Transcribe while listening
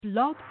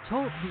Blog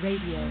Talk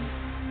Radio.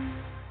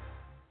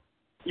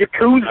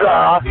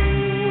 Yakuza!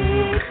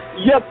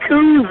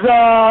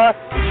 Yakuza!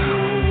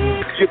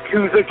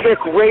 Yakuza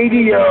Kick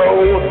Radio!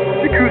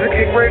 Yakuza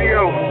Kick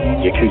Radio!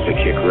 Yakuza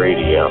Kick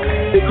Radio!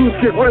 Yakuza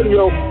Kick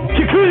Radio!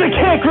 Yakuza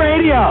Kick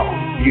Radio!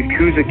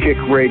 Yakuza Kick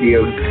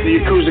Radio!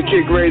 The Yakuza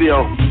Kick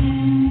Radio!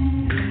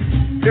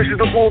 This is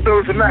the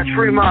bulldozer Matt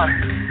Fremont,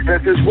 and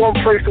if there's one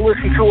place to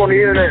listen to on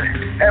the internet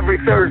every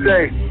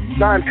Thursday,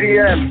 9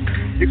 p.m.,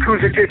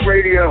 Yakuza Kick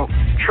Radio.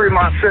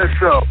 Fremont says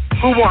so.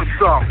 Who wants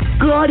some?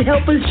 God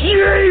help us,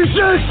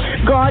 Jesus!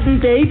 God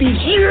and baby,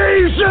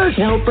 Jesus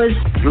help us!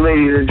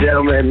 Ladies and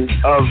gentlemen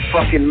of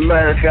fucking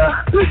America,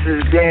 this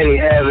is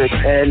Danny Havoc,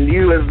 and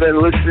you have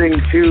been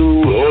listening to,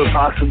 or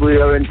possibly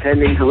are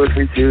intending to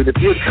listen to, the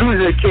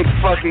Yakuza Kick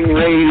fucking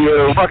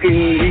radio.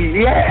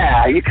 Fucking,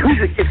 yeah!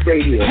 Yakuza Kick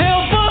Radio.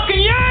 Hell fucking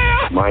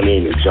yeah! My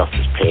name is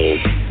Justice Payne,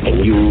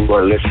 and you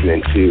are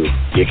listening to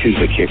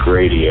Yakuza Kick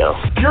Radio.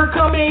 You're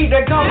coming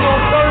to come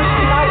on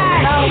Thursday night in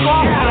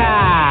California!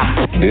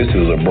 This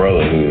is a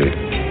brotherhood,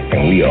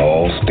 and we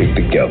all stick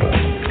together.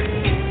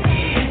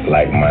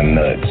 Like my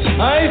nuts.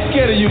 I ain't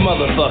scared of you,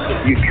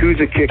 motherfucker.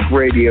 Yakuza Kick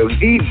Radio,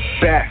 the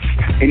best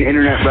in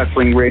internet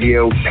wrestling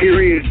radio,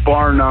 period,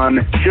 bar none,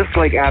 just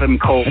like Adam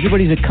Cole.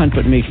 Everybody's a cunt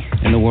but me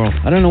in the world.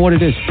 I don't know what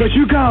it is. But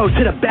you go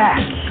to the back,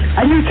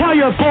 and you tell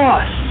your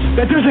boss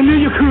that there's a new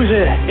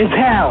Yakuza in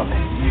town.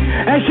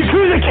 And it's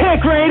Yakuza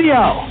Kick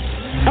Radio,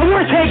 and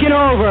we're taking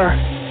over.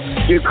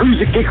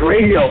 Yakuza Kick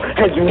Radio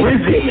has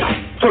risen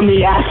from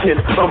the ashes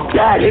of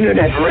bad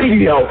internet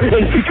radio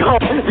and become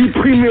the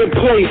premier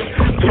place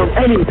for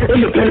any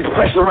independent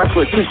professional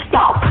wrestler to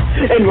stop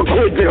and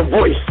record their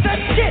voice. The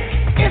shit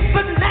is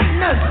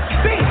bananas!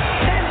 Big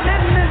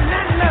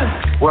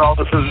bananas! Well,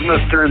 this is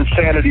Mr.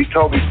 Insanity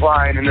Toby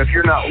Klein, and if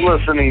you're not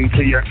listening to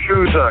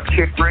Yakuza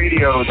Kick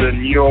Radio,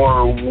 then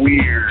you're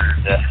weird.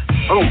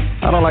 Oh,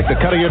 I don't like the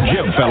cut of your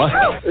jib, fella.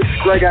 this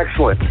is Greg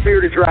Excellent,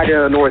 Bearded Dragon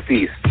of the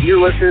Northeast. You're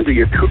listening to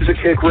Yakuza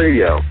Kick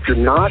Radio. If you're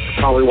not,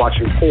 probably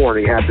watching porn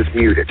and you have this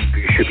muted.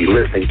 You should be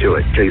listening to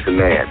it. Jason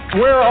Mann.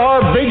 Where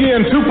are Biggie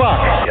and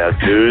Tupac?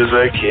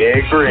 Yakuza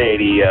Kick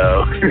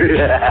Radio.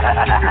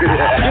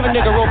 Give a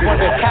nigga rope on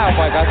that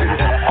cowboy, guys.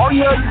 All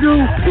you have to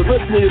do is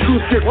listen to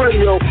Yakuza Kick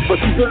Radio, but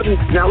you didn't.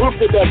 Now look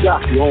at that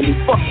doctor, homie.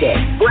 Fuck that.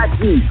 Black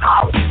G,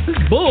 holla.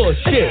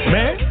 Bullshit,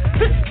 man.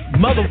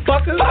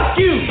 Motherfucker. Fuck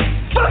you.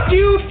 Fuck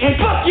you and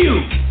fuck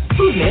you.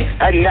 Who's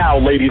next? And now,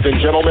 ladies and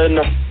gentlemen,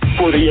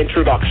 for the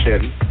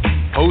introduction.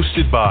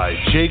 Hosted by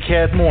J.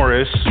 Cat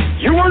Morris.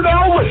 You are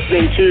now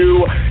listening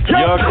to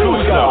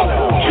Yakuza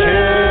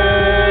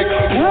Kick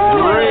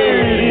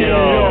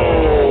Radio.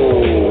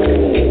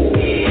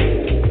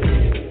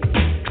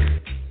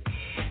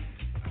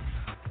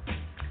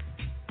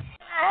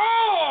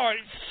 Oh,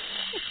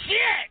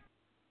 shit!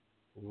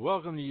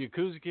 Welcome to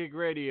Yakuza Kick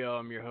Radio.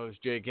 I'm your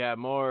host, J. Cat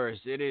Morris.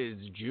 It is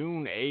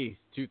June 8th,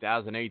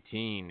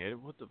 2018.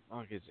 What the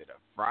fuck is it? A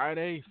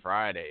Friday?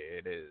 Friday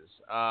it is.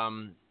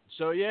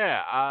 So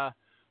yeah, I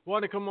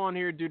want to come on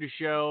here and do the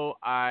show.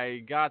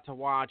 I got to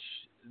watch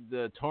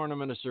the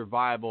Tournament of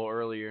Survival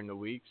earlier in the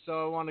week,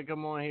 so I want to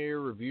come on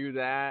here, review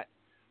that.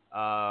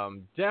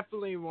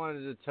 Definitely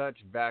wanted to touch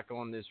back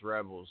on this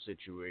Rebel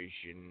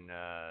situation.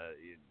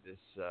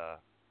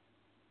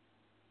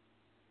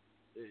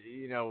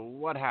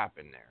 What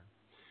happened there?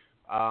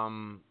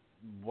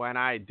 When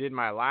I did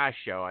my last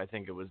show, I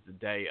think it was the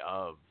day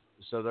of.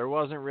 So there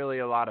wasn't really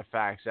a lot of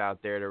facts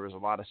out there. There was a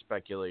lot of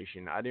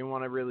speculation. I didn't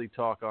want to really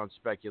talk on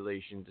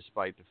speculation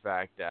despite the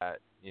fact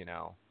that,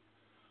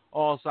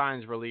 all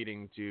signs were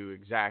leading to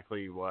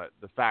exactly what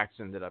the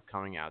facts ended up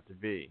coming out to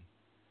be.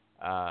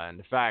 And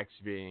the facts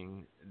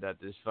being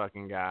that this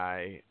fucking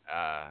guy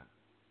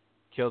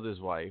killed his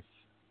wife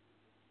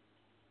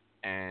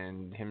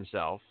and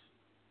himself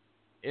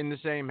in the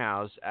same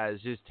house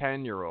as his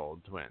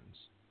 10-year-old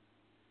twins.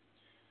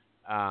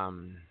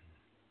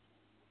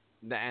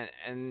 That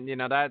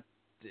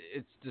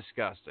it's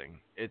disgusting.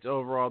 It's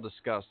overall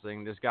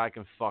disgusting. This guy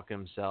can fuck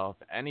himself.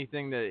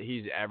 Anything that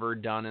he's ever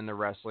done in the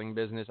wrestling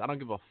business, I don't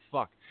give a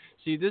fuck.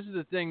 See, this is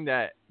the thing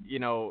that,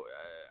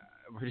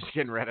 we're just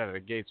getting right out of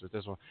the gates with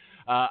this one.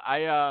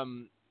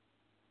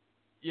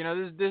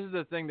 This is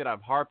the thing that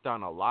I've harped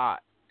on a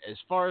lot. As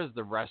far as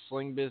the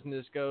wrestling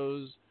business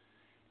goes,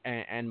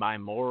 and my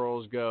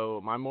morals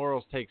go, my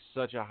morals take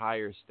such a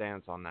higher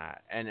stance on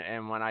that.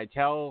 And when I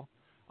tell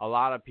a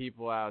lot of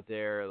people out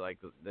there, like,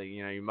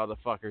 you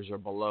motherfuckers are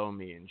below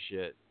me and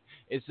shit,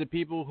 it's the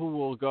people who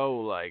will go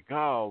like,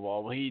 oh,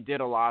 well, he did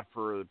a lot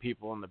for the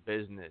people in the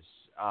business.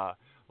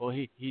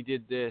 He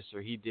did this or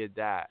he did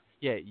that.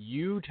 Yeah,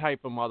 you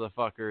type of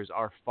motherfuckers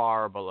are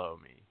far below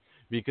me.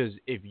 Because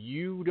if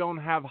you don't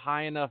have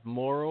high enough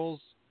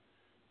morals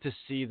to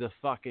see the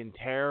fucking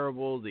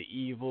terrible, the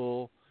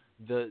evil,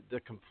 the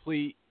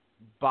complete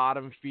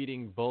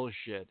bottom-feeding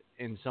bullshit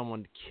in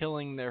someone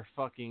killing their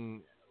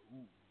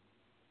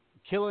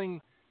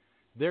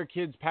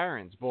kids'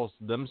 parents, both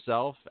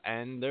themselves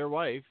and their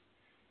wife,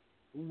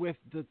 with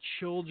the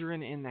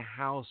children in the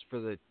house for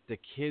the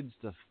kids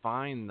to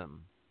find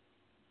them.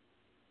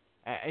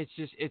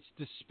 It's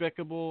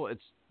despicable.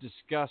 It's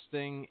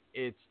disgusting.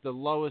 It's the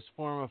lowest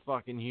form of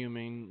fucking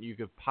human you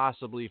could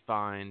possibly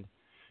find.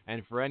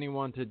 And for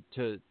anyone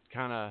to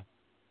kind of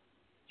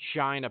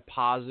shine a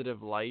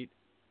positive light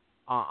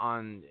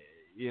on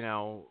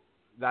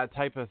that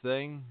type of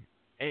thing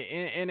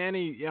in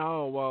any,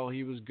 oh, well,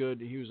 he was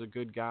good, he was a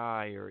good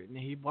guy, or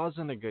he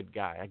wasn't a good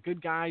guy.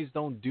 Good guys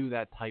don't do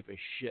that type of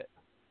shit.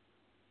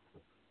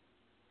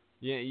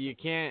 You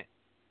can't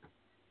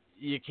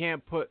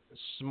put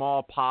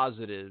small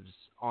positives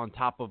on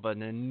top of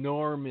an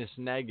enormous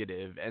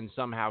negative and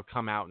somehow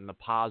come out in the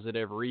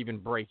positive or even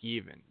break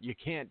even. You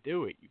can't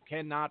do it. You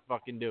cannot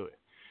fucking do it.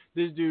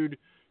 This dude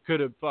could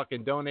have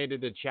fucking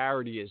donated to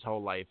charity his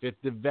whole life. If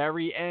the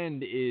very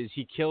end is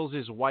he kills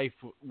his wife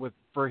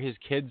for his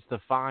kids to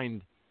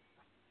find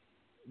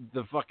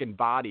the fucking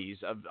bodies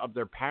of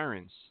their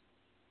parents.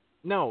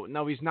 No,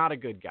 he's not a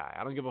good guy.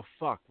 I don't give a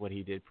fuck what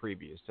he did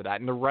previous to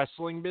that. In the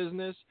wrestling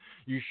business,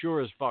 you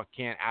sure as fuck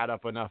can't add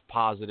up enough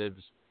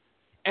positives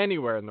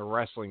anywhere in the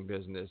wrestling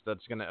business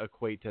that's going to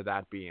equate to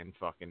that being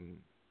fucking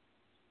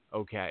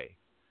okay.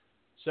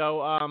 So,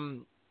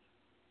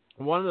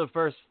 one of the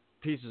first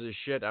pieces of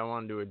shit I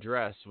wanted to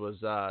address was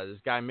this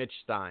guy, Mitch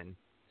Stein.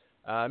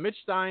 Mitch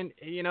Stein,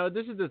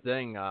 this is the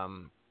thing.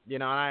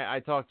 And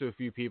I talked to a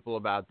few people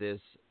about this,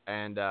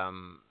 and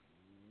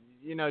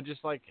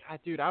just like,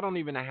 dude, I don't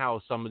even know how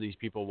some of these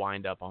people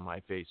wind up on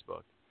my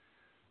Facebook.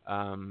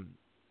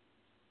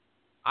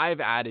 I've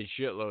added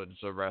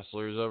shitloads of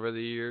wrestlers over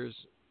the years,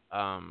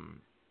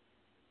 and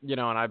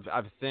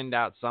I've thinned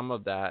out some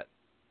of that,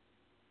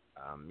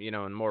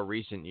 in more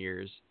recent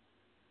years.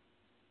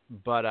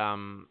 But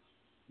and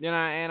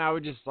I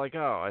would just like,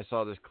 oh, I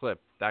saw this clip.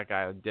 That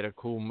guy did a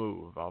cool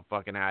move. I'll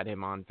fucking add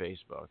him on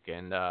Facebook,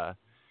 and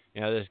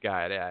this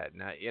guy, that,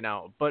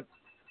 but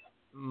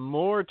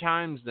more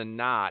times than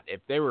not,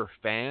 if they were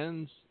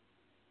fans,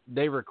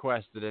 they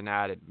requested and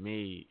added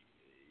me.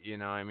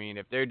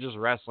 If they're just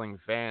wrestling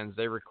fans,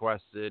 they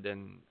requested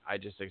and I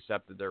just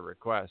accepted their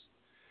request.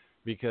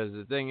 Because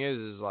the thing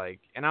is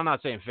like, and I'm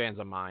not saying fans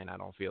of mine, I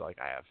don't feel like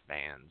I have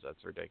fans.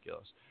 That's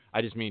ridiculous.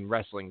 I just mean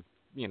wrestling,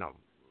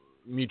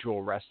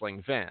 mutual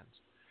wrestling fans.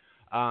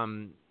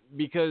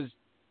 Because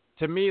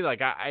to me,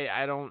 like,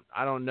 I don't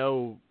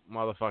know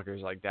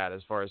motherfuckers like that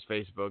as far as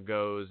Facebook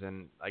goes.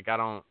 And like,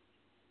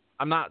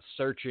 I'm not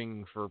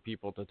searching for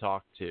people to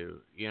talk to,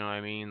 you know what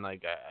I mean?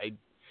 Like,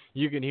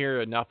 you can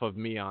hear enough of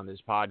me on this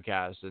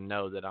podcast and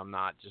know that I'm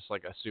not just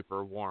like a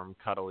super warm,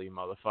 cuddly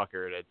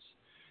motherfucker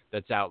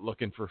that's out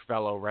looking for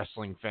fellow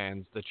wrestling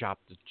fans to chop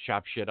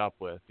shit up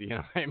with, you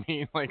know what I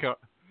mean? Like,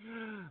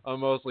 I'm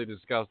mostly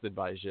disgusted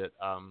by shit.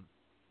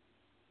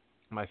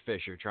 My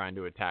fish are trying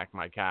to attack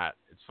my cat.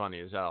 It's funny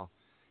as hell.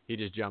 He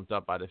just jumped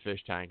up by the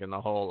fish tank, and the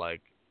whole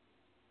like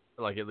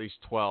at least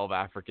 12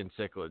 African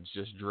cichlids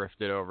just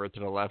drifted over to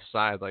the left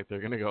side like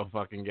they're gonna go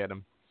fucking get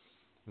him.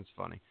 It's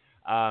funny.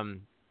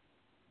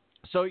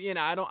 So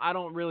I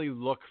don't really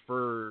look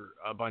for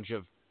a bunch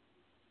of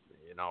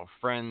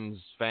friends,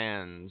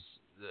 fans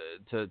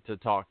to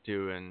talk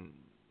to and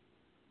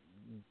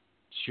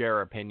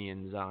share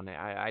opinions on it.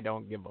 I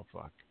don't give a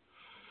fuck.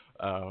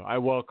 I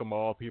welcome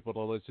all people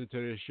to listen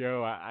to this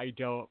show. I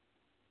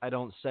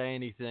don't say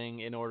anything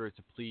in order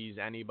to please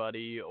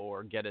anybody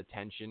or get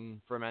attention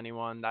from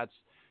anyone. That's,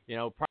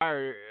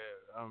 prior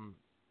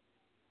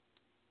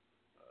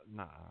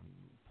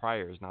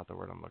is not the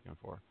word I'm looking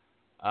for.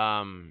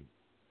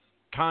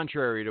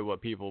 Contrary to what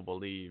people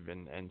believe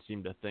and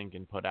seem to think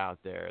and put out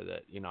there,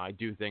 that, I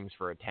do things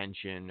for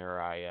attention,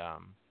 or I,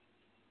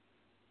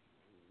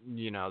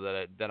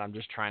 that I'm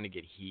just trying to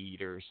get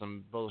heat or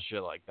some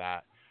bullshit like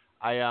that.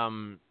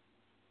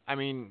 I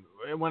mean,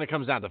 when it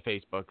comes down to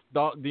Facebook,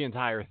 the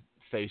entire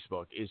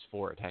Facebook is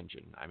for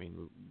attention. I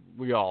mean,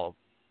 we all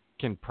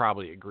can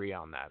probably agree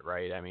on that,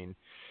 right? I mean,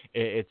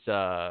 it's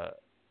I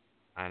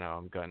know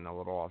I'm getting a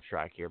little off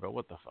track here, but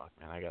what the fuck,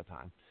 man? I got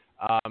time.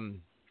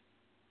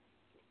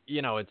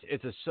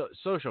 It's a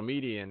social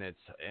media in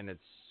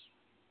its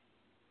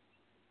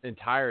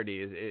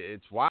entirety.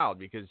 It's wild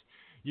because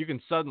you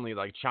can suddenly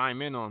like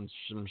chime in on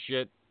some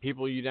shit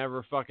people you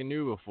never fucking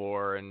knew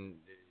before, and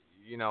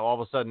all of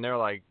a sudden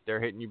they're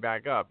hitting you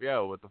back up.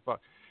 Yo, what the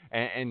fuck?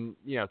 And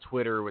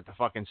Twitter with the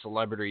fucking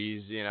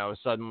celebrities,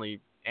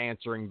 suddenly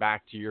answering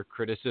back to your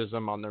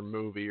criticism on their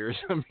movie or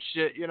some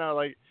shit.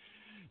 Like,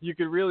 you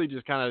could really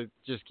just kind of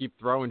just keep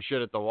throwing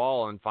shit at the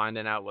wall and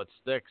finding out what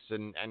sticks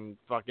and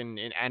fucking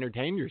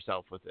entertain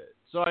yourself with it.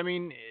 So, I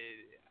mean,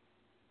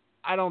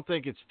 I don't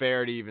think it's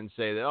fair to even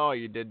say that, oh,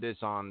 you did this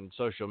on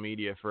social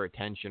media for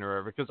attention or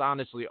whatever, because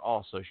honestly,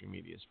 all social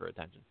media is for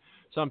attention.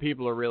 Some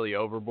people are really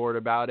overboard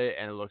about it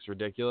and it looks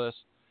ridiculous.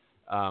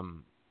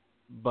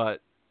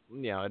 But,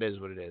 it is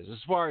what it is.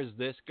 As far as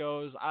this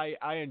goes,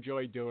 I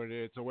enjoy doing it.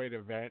 It's a way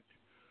to vent.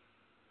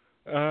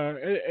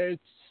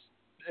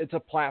 It's a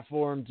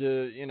platform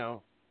to,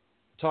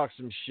 talk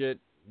some shit,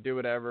 do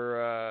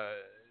whatever.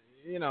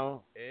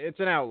 It's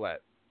an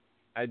outlet.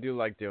 I do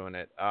like doing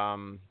it.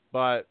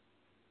 But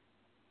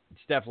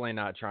It's definitely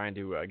not trying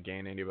to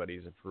gain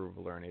anybody's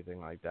approval or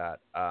anything like that.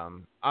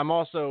 I'm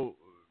also,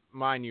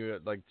 mind you,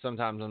 like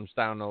sometimes I'm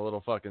sounding a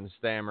little fucking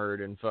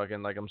stammered and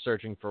fucking like I'm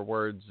searching for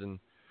words and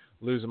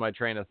losing my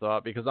train of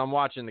thought because I'm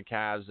watching the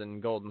Cavs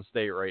and Golden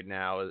State right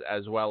now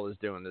as well as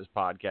doing this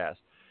podcast.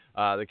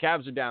 The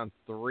Cavs are down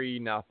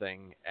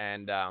 3-0,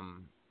 and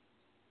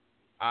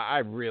I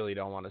really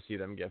don't want to see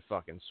them get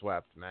fucking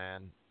swept,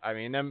 man. I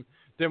mean,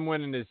 them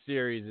winning this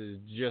series is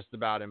just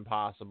about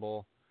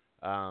impossible.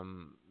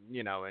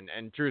 You know,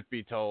 and truth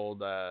be told,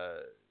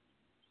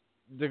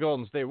 the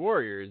Golden State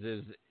Warriors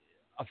is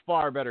a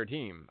far better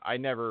team. I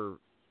never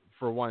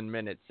for 1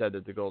 minute said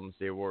that the Golden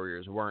State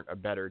Warriors weren't a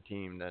better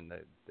team than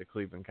the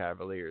Cleveland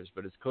Cavaliers,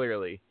 but it's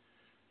clearly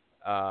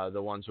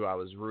the ones who I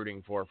was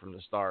rooting for from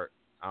the start.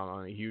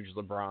 I'm a huge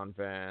LeBron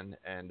fan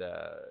and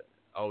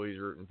always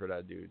rooting for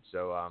that dude.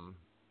 So,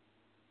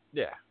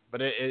 yeah, but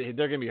they're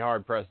going to be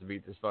hard-pressed to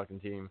beat this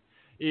fucking team.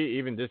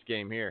 Even this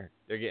game here,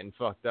 they're getting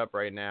fucked up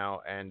right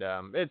now, and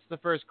it's the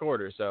first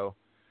quarter, so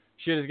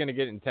shit is going to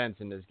get intense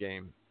in this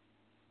game.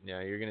 You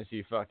know, you're going to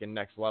see fucking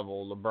next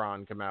level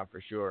LeBron come out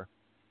for sure.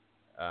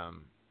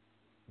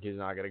 He's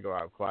not going to go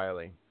out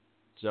quietly.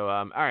 So,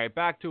 all right,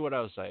 back to what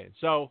I was saying.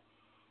 So,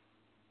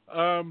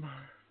 I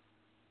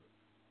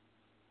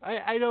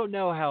don't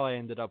know how I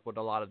ended up with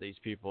a lot of these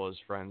people as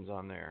friends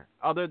on there,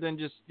 other than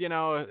just, you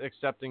know,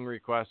 accepting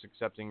requests.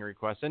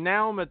 And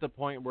now I'm at the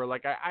point where,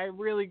 like, I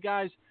really,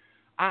 guys,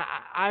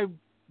 I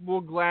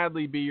will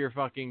gladly be your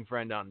fucking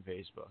friend on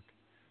Facebook.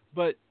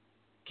 But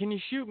can you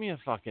shoot me a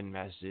fucking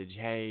message?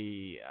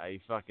 Hey, I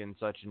fucking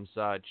such and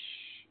such.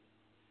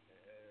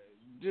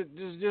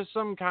 Just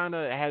some kind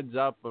of heads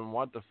up on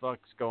what the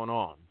fuck's going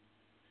on.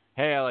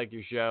 Hey, I like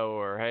your show,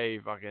 or hey,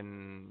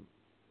 fucking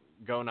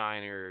go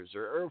Niners,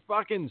 or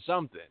fucking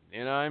something.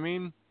 You know what I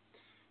mean?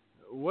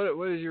 What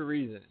is your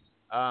reason?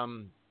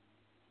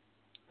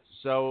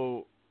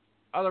 So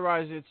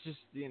otherwise, it's just,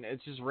 you know,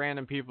 it's just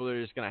random people that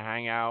are just gonna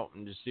hang out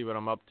and just see what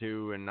I'm up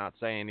to and not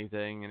say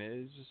anything, and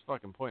it's just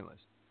fucking pointless.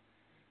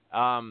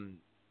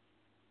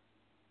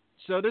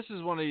 So this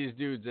is one of these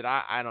dudes that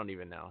I don't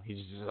even know.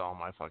 He's just on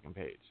my fucking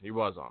page. He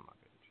was on my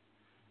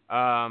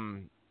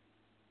page.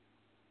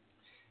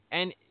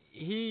 And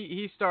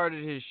he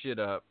started his shit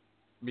up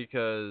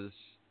because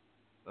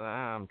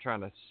I'm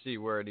trying to see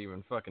where it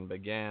even fucking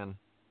began.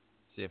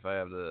 See if I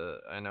have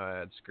I know I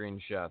had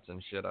screenshots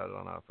and shit. I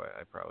don't know if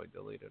I probably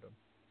deleted them.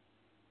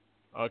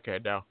 Okay,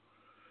 now,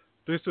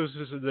 this was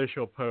his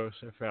initial post.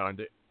 I found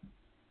it.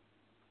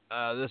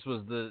 This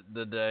was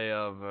the day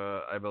of,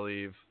 I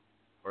believe,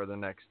 or the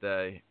next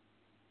day.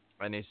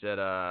 And he said,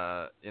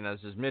 you know, it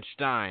says, Mitch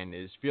Stein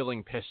is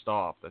feeling pissed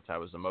off. That's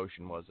how his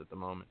emotion was at the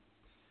moment.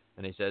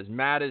 And he says,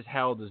 mad as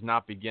hell does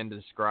not begin to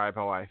describe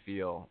how I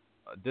feel.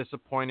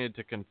 Disappointed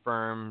to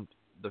confirm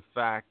the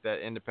fact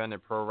that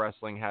independent pro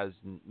wrestling has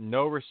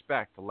no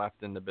respect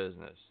left in the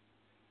business.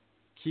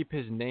 Keep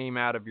his name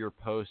out of your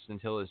posts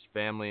until his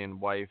family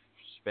and wife's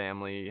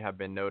family have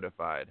been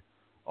notified.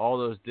 All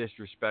those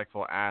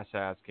disrespectful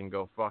asshats can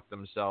go fuck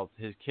themselves.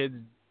 His kids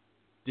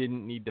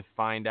didn't need to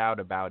find out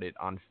about it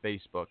on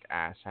Facebook,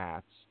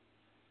 asshats.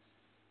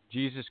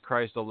 Jesus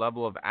Christ, the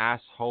level of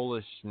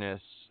assholishness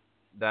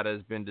that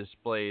has been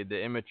displayed,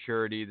 the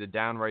immaturity, the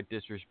downright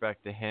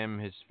disrespect to him,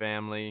 his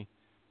family,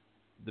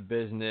 the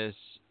business,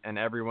 and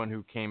everyone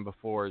who came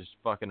before is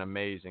fucking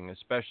amazing,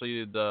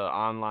 especially the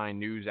online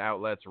news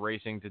outlets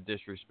racing to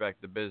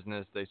disrespect the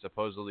business they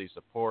supposedly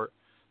support,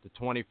 the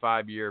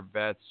 25-year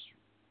vets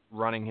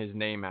running his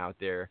name out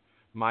there.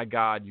 My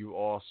God, you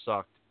all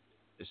suck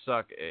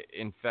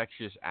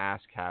infectious ass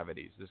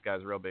cavities. This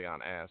guy's real big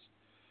on ass.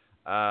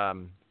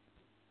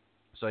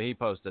 So he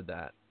posted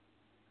that.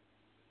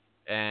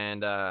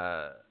 And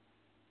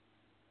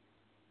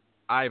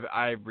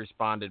I've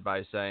responded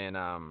by saying,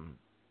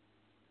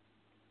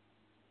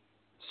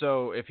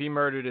 so if he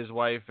murdered his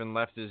wife and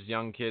left his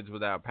young kids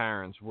without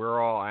parents, we're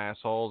all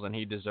assholes and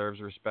he deserves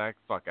respect.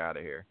 Fuck out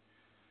of here.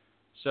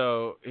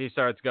 So he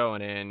starts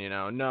going in, you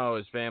know, no,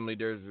 his family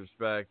deserves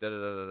respect. Da, da,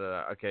 da,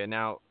 da. Okay,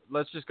 now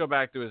let's just go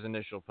back to his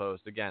initial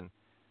post again.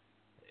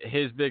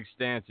 His big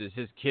stance is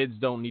his kids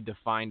don't need to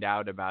find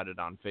out about it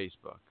on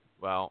Facebook.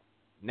 Well,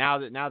 now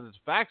that the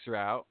facts are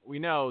out, we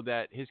know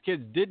that his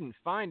kids didn't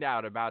find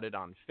out about it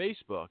on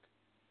Facebook.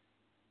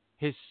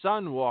 His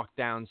son walked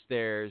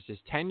downstairs, his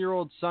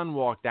 10-year-old son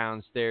walked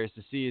downstairs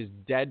to see his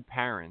dead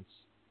parents.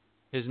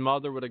 His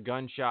mother with a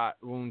gunshot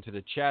wound to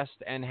the chest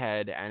and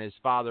head, and his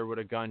father with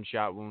a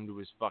gunshot wound to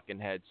his fucking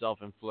head,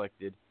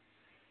 self-inflicted.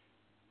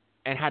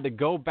 And had to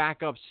go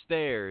back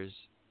upstairs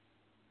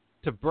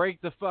to break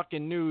the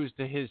fucking news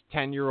to his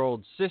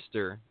 10-year-old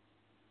sister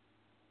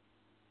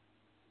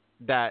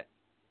that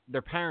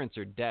their parents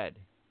are dead.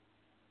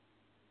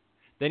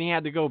 Then he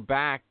had to go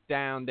back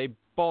down. They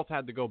both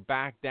had to go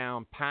back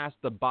down past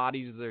the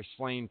bodies of their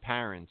slain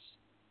parents,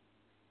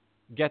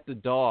 get the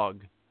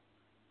dog,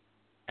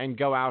 and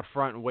go out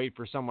front and wait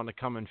for someone to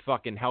come and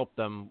fucking help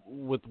them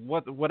with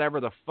whatever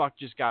the fuck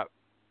just got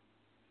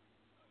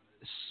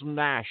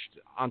smashed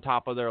on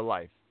top of their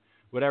life.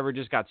 whatever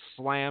just got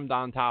slammed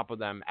on top of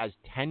them as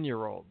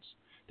 10-year-olds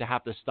to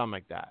have to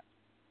stomach that.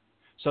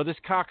 So this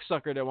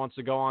cocksucker that wants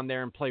to go on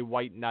there and play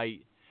white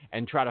knight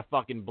and try to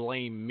fucking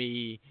blame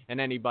me and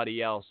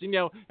anybody else,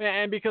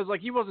 and because, like,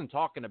 he wasn't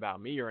talking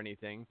about me or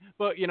anything,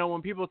 but,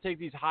 when people take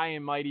these high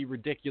and mighty,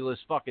 ridiculous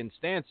fucking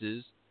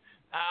stances,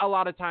 a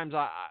lot of times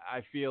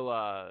I feel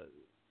like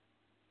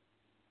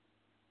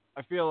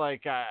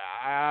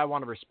I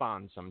want to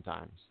respond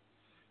sometimes.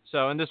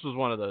 So, and this was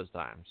one of those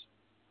times.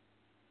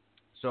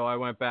 So I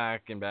went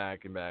back and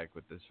back and back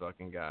with this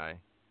fucking guy.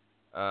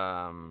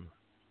 Let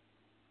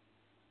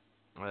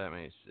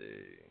me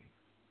see.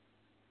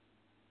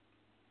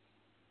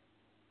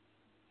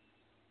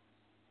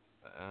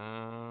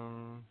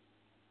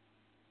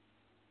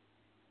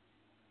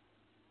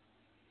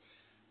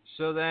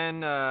 So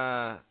then,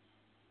 I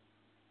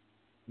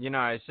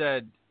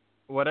said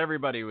what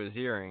everybody was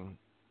hearing,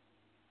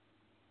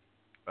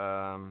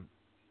 that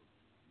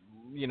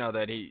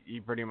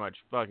he pretty much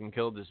fucking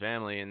killed his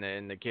family,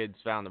 and the kids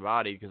found the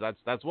body, because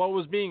that's what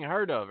was being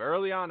heard of.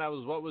 Early on, that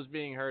was what was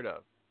being heard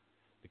of.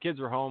 The kids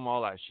were home,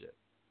 all that shit.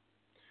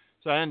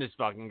 So then this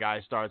fucking guy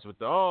starts with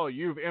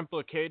you've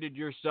implicated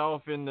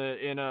yourself in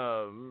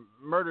a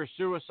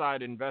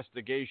murder-suicide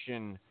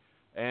investigation,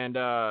 and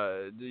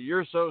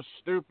you're so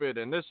stupid,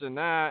 and this and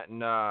that,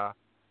 and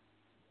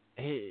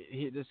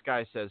this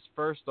guy says,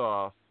 first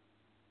off,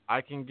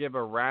 I can give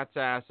a rat's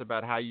ass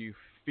about how you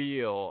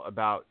feel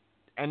about,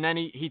 and then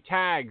he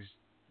tags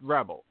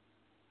Rebel,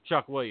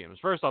 Chuck Williams.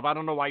 First off, I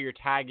don't know why you're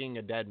tagging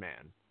a dead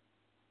man.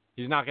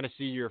 He's not going to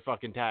see your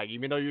fucking tag.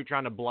 Even though you're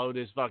trying to blow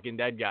this fucking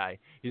dead guy,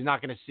 he's not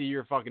going to see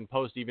your fucking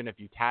post even if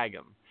you tag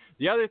him.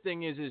 The other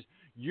thing is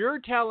you're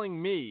telling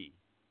me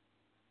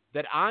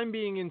that I'm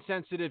being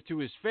insensitive to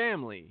his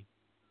family.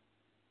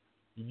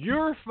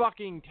 You're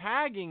fucking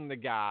tagging the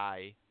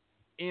guy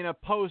in a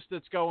post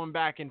that's going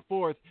back and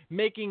forth,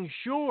 making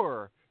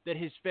sure that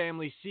his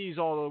family sees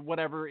all of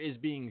whatever is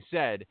being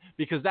said,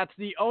 because that's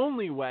the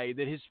only way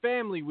that his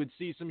family would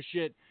see some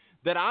shit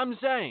that I'm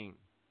saying.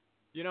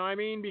 You know what I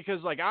mean?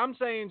 Because, like, I'm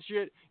saying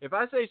shit. If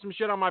I say some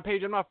shit on my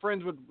page, I'm not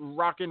friends with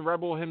Rockin'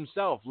 Rebel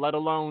himself, let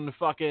alone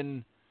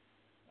fucking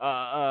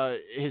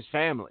his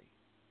family.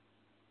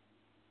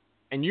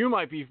 And you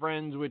might be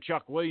friends with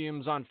Chuck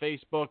Williams on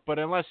Facebook, but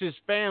unless his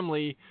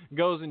family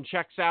goes and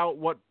checks out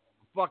what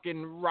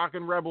fucking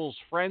Rockin' Rebel's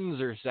friends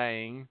are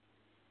saying,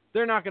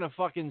 they're not going to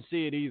fucking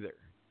see it either.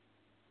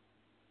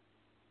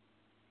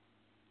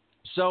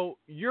 So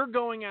you're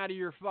going out of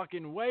your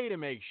fucking way to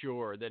make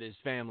sure that his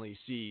family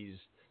sees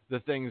the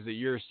things that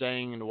you're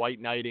saying and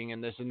white knighting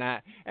and this and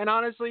that. And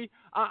honestly,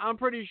 I'm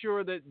pretty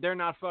sure that they're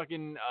not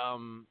fucking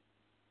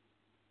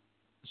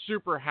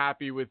super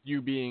happy with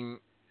you being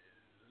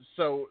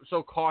so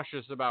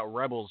cautious about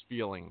Rebel's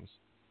feelings.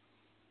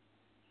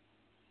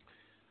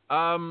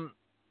 So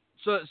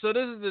this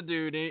is the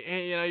dude.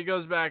 He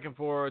goes back and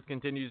forth,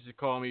 continues to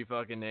call me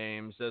fucking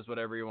names, says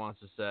whatever he wants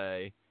to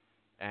say.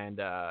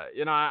 And,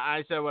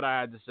 I said what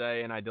I had to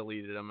say, and I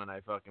deleted him, and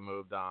I fucking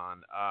moved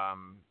on.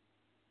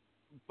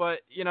 But,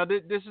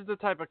 this is the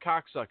type of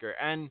cocksucker.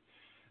 And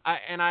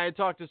I had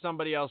talked to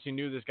somebody else who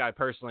knew this guy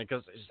personally,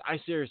 because I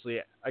seriously,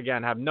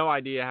 again, have no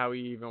idea how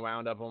he even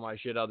wound up on my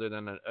shit other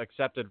than an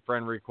accepted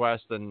friend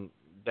request, and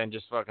then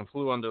just fucking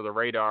flew under the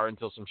radar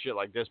until some shit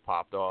like this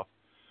popped off.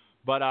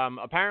 But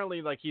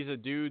apparently, like, he's a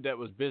dude that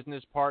was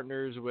business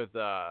partners with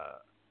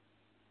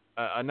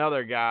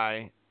another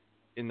guy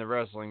in the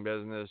wrestling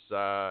business,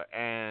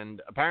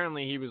 and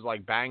apparently he was,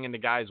 like, banging the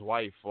guy's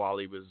wife while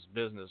he was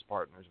business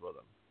partners with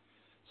him.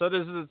 So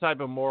this is the type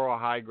of moral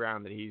high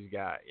ground that he's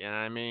got, you know what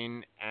I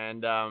mean?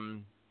 And,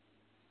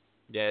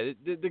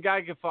 the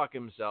guy could fuck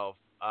himself.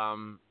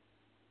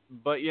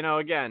 But,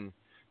 again,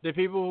 the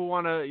people who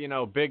want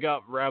to, big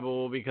up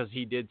Rebel because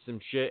he did some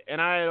shit.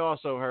 And I had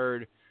also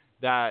heard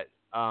that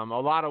a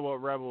lot of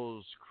what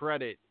Rebel's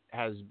credit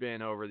has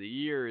been over the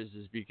years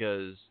is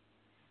because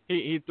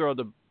he'd throw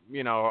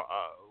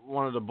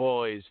one of the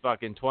boys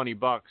fucking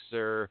 $20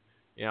 or,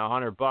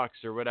 $100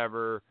 or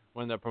whatever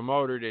when the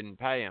promoter didn't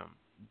pay him.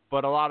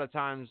 But a lot of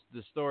times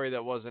the story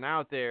that wasn't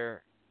out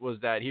there was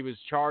that he was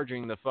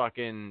charging the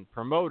fucking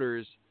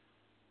promoters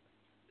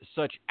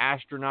such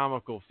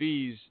astronomical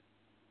fees,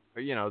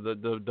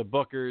 the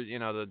booker,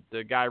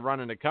 the guy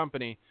running the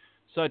company,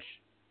 such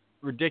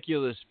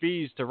ridiculous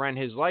fees to rent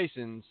his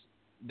license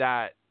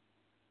that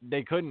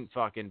they couldn't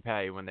fucking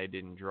pay when they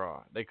didn't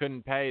draw. They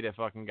couldn't pay the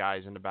fucking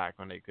guys in the back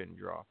when they couldn't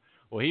draw.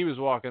 Well, he was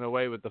walking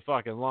away with the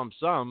fucking lump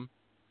sum.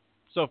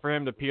 So for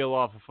him to peel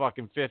off a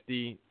fucking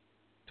 50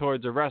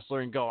 towards a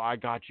wrestler and go, I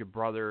got you,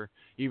 brother.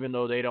 Even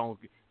though they don't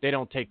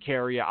take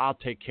care of you, I'll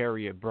take care of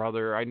you,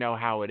 brother. I know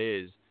how it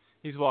is.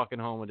 He's walking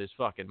home with his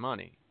fucking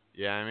money.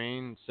 You know what I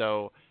mean?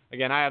 So,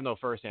 again, I have no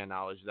firsthand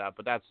knowledge of that,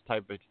 but that's the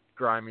type of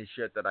grimy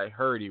shit that I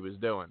heard he was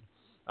doing.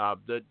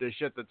 The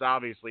shit that's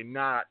obviously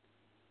not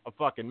a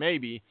fucking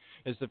maybe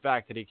is the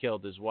fact that he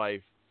killed his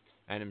wife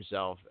and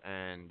himself,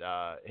 and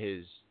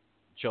his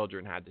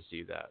children had to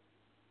see that.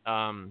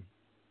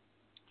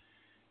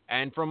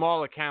 And from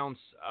all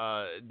accounts,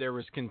 there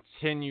was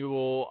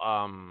continual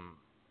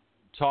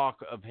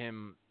talk of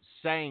him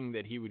saying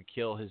that he would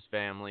kill his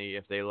family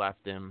if they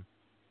left him.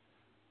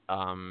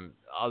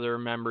 Other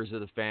members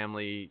of the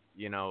family,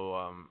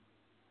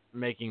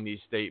 making these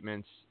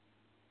statements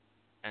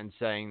and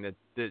saying that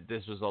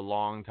this was a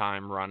long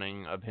time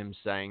running of him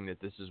saying that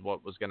this is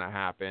what was going to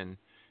happen.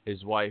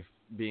 His wife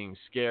being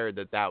scared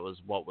that was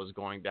what was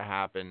going to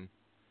happen,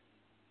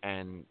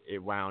 and it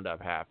wound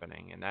up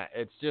happening. And that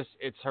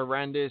it's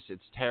horrendous.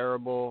 It's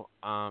terrible.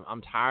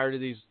 I'm tired of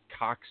these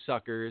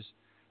cocksuckers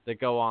that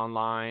go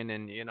online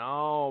and,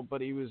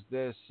 but he was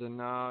this and,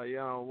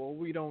 well,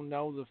 we don't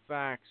know the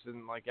facts.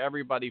 And like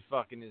everybody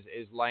fucking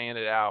is laying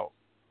it out.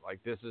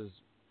 Like this is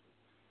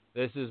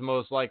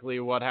most likely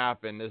what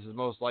happened. This is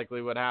most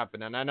likely what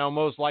happened. And I know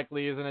most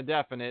likely isn't a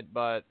definite,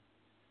 but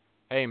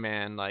hey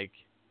man, like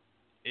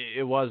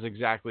it was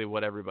exactly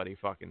what everybody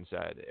fucking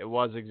said. It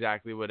was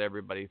exactly what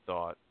everybody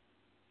thought.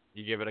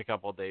 You give it a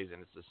couple of days and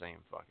it's the same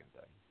fucking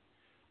thing.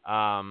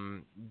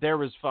 There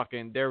was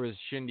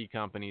shindy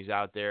companies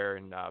out there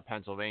in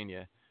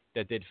Pennsylvania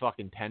that did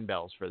fucking 10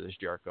 bells for this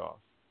jerk off.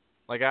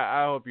 Like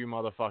I hope you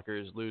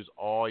motherfuckers lose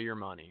all your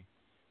money,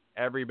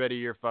 every bit of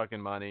your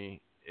fucking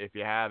money, if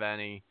you have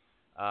any.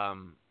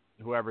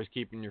 Whoever's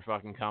keeping your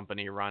fucking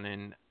company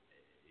running,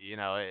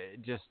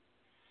 it's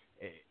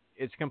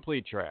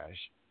complete trash.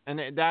 And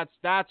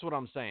that's what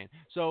I'm saying.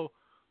 So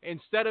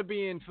instead of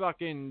being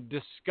fucking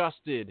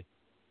disgusted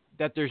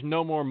that there's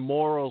no more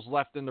morals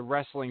left in the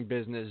wrestling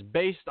business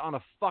based on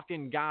a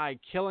fucking guy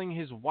killing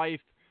his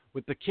wife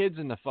with the kids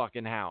in the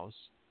fucking house,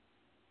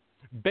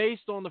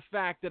 based on the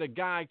fact that a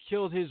guy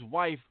killed his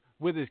wife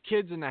with his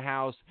kids in the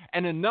house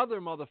and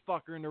another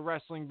motherfucker in the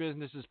wrestling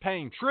business is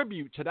paying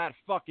tribute to that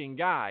fucking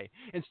guy,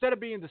 instead of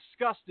being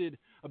disgusted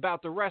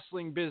about the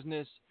wrestling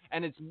business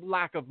and its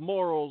lack of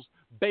morals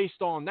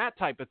based on that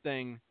type of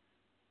thing,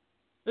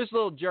 this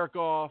little jerk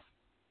off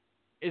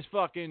is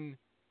fucking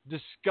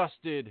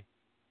disgusted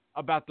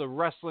about the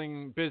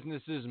wrestling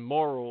business's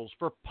morals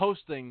for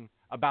posting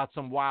about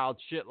some wild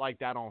shit like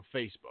that on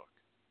Facebook.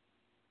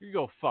 You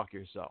go fuck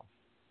yourself.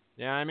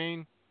 You know what I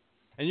mean?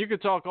 And you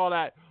could talk all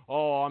that,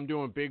 oh, I'm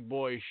doing big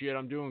boy shit,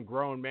 I'm doing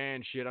grown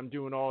man shit, I'm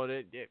doing all of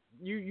it.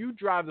 You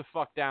drive the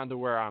fuck down to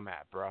where I'm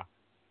at, bro.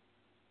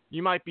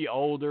 You might be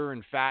older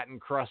and fat and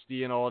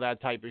crusty and all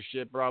that type of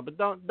shit, bro, but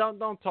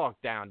don't talk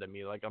down to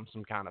me like I'm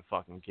some kind of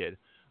fucking kid.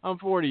 I'm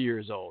 40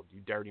 years old,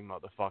 you dirty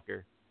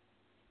motherfucker.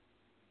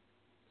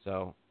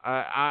 So,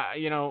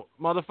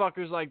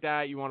 motherfuckers like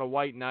that, you want a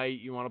white knight,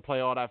 you want to play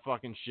all that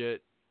fucking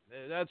shit,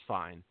 that's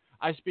fine.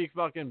 I speak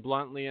fucking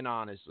bluntly and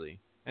honestly,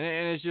 and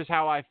it's just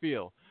how I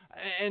feel.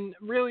 And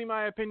really,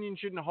 my opinion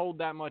shouldn't hold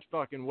that much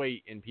fucking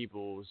weight in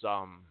people's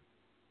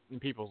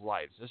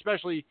lives,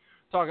 especially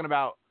talking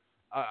about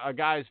a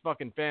guy's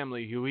fucking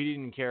family who he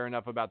didn't care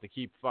enough about to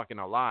keep fucking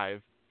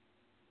alive,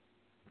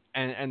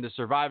 and the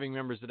surviving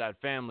members of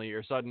that family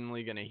are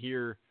suddenly going to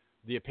hear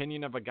the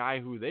opinion of a guy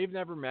who they've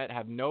never met,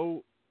 have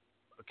no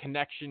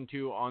connection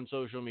to on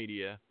social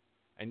media,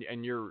 and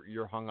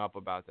you're hung up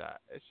about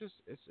that. It's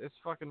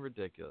fucking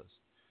ridiculous.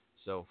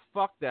 So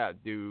fuck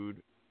that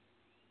dude,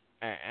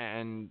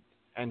 and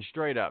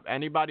straight up,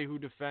 anybody who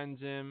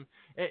defends him,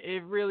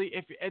 it really,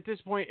 if at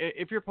this point,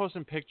 if you're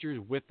posting pictures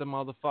with the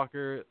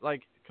motherfucker,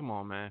 like, come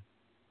on, man.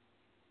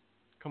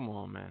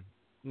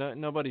 No,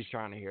 nobody's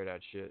trying to hear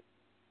that shit.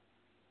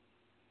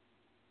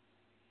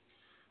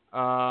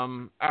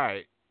 All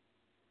right,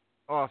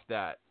 off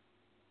that.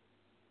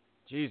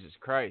 Jesus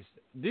Christ.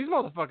 These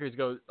motherfuckers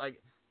go,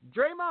 like,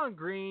 Draymond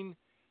Green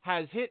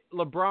has hit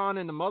LeBron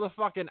in the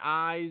motherfucking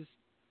eyes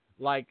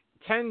like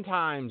 10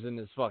 times in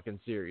this fucking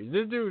series.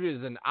 This dude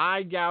is an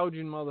eye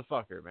gouging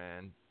motherfucker,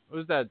 man. What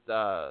was that?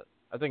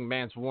 I think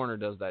Mance Warner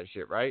does that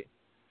shit, right?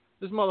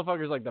 This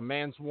motherfucker's like the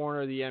Mance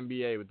Warner of the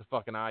NBA with the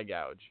fucking eye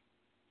gouge.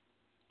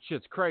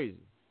 Shit's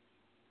crazy.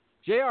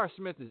 J.R.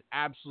 Smith is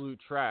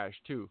absolute trash,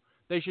 too.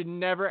 They should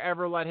never,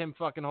 ever let him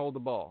fucking hold the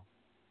ball.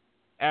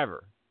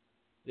 Ever.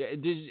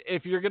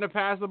 If you're going to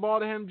pass the ball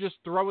to him, just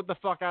throw it the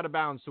fuck out of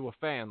bounds to a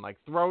fan. Like,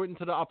 throw it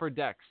into the upper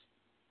decks.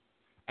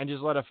 And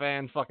just let a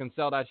fan fucking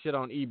sell that shit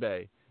on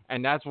eBay.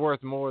 And that's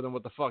worth more than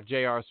what the fuck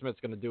J.R. Smith's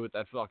going to do with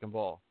that fucking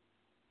ball.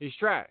 He's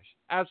trash.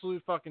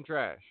 Absolute fucking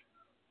trash.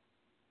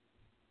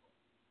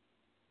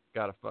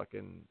 Got a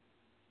fucking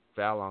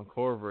foul on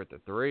Corver at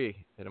the 3.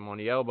 Hit him on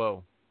the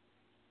elbow.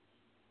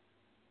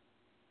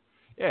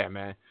 Yeah,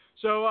 man.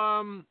 So,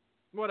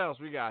 what else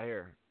we got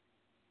here?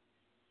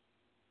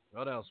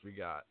 Guess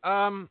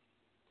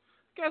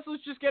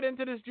let's just get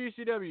into this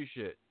GCW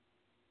shit.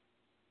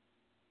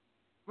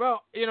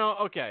 Well,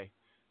 okay.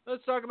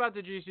 Let's talk about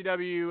the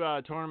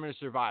GCW Tournament of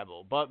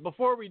Survival. But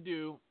before we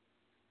do,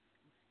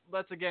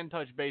 let's again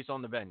touch base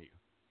on the venue.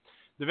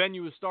 The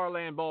venue is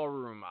Starland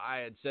Ballroom. I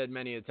had said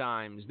many a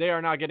times, they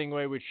are not getting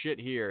away with shit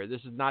here.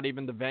 This is not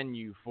even the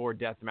venue for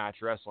deathmatch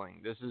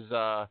wrestling. This is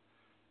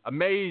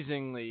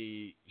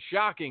amazingly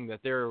shocking that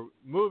they're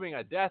moving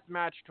a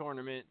deathmatch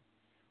tournament,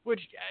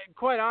 which,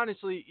 quite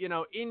honestly,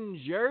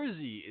 in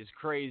Jersey is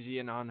crazy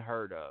and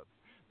unheard of.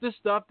 The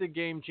stuff that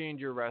Game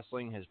Changer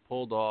Wrestling has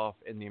pulled off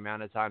in the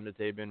amount of time that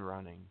they've been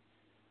running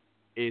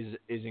is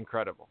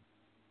incredible.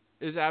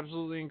 Is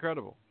absolutely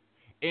incredible.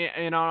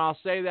 And I'll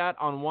say that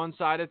on one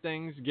side of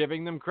things,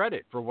 giving them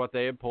credit for what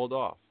they have pulled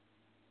off.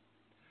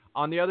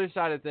 On the other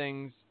side of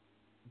things,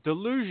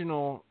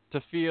 delusional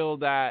to feel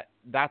that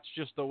that's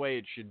just the way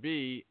it should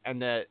be,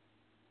 and that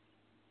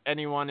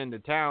anyone in the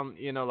town,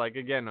 you know, like,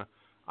 again,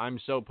 I'm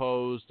so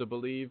opposed to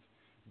believe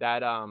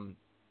that,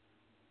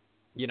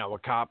 you know, a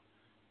cop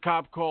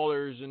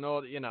callers and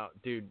all, you know,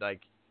 dude,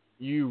 like,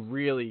 you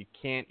really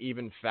can't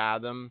even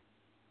fathom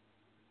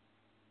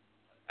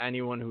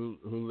anyone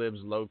who lives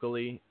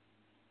locally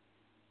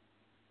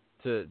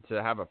to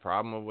have a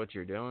problem with what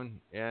you're doing.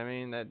 Yeah, I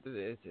mean, that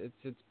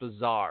it's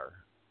bizarre.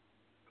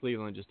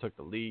 Cleveland just took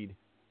the lead.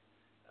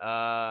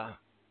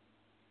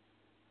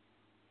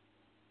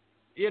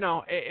 You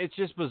know, it's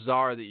just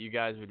bizarre that you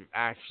guys would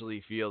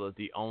actually feel that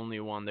the only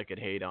one that could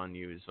hate on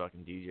you is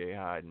fucking DJ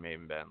Hyde and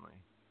Maven Bentley.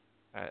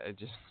 It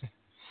just,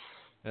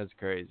 that's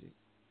crazy.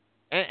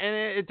 And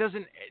it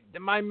doesn't,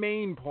 my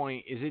main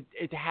point is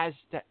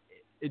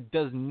it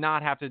does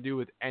not have to do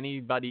with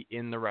anybody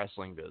in the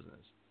wrestling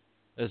business,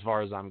 as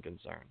far as I'm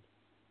concerned.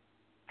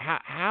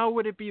 How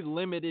would it be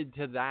limited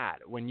to that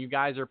when you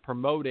guys are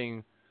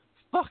promoting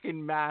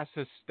fucking mass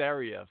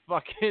hysteria?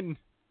 Fucking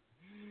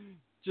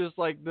just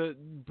like the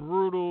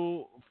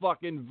brutal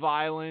fucking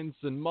violence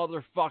and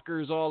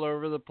motherfuckers all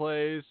over the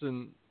place,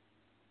 and,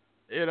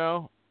 you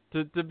know,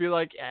 to be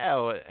like,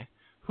 yeah,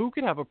 who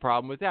could have a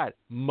problem with that?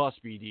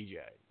 Must be DJ.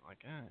 Like,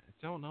 I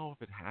don't know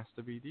if it has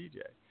to be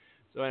DJ.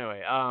 So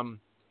anyway,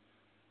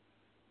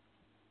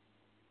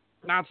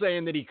 not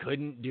saying that he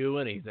couldn't do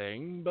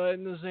anything, but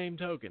in the same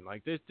token,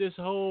 like, this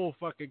whole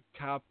fucking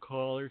cop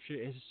caller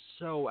shit is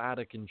so out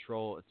of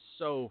control. It's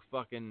so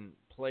fucking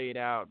played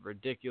out,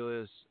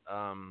 ridiculous.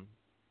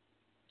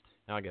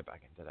 I'll get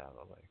back into that a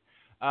little later.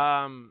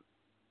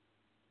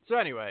 So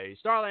anyway,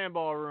 Starland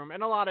Ballroom,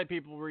 and a lot of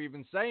people were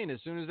even saying as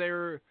soon as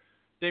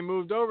they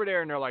moved over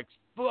there, and they're like,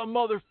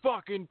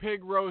 motherfucking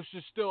pig roast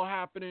is still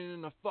happening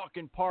in the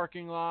fucking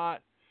parking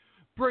lot.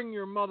 Bring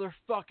your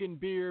motherfucking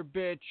beer,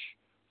 bitch.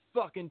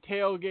 Fucking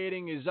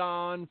tailgating is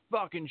on.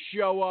 Fucking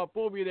show up.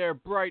 We'll be there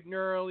bright and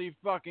early.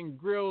 Fucking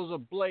grills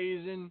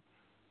a-blazing.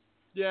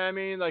 Yeah, I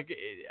mean, like,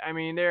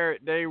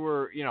 they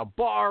were, you know,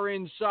 bar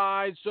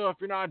inside, so if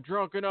you're not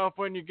drunk enough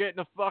when you get in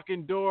the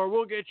fucking door,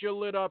 we'll get you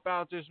lit up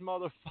out this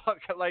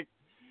motherfucker. Like,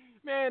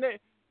 man,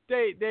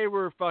 they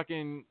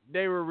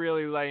were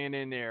really laying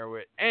in there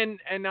with, and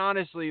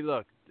honestly,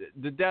 look,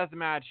 the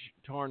deathmatch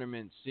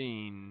tournament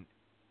scene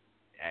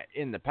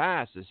in the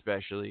past,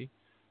 especially,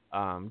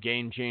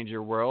 Game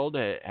Changer World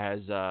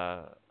has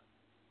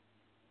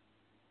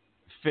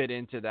fit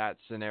into that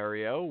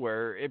scenario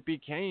where it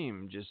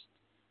became just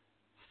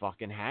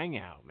fucking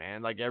hangout,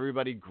 man. Like,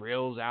 everybody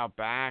grills out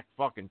back,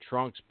 fucking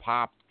trunks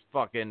popped,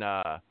 fucking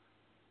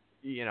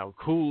you know,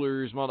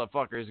 coolers,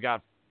 motherfuckers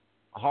got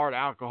hard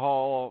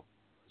alcohol,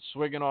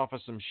 swigging off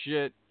of some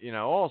shit, you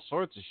know, all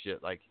sorts of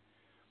shit. Like,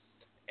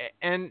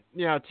 and,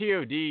 you know,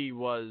 TOD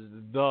was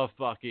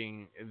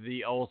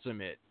the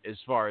ultimate as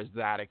far as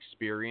that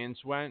experience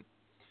went,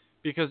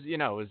 because, you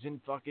know, it was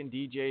in fucking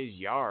DJ's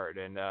yard,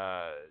 and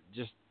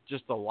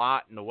just a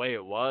lot in the way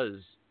it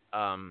was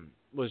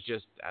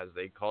just, as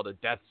they called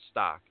it, death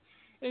stock.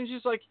 And it's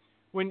just like,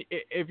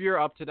 if you're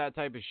up to that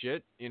type of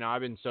shit, you know,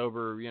 I've been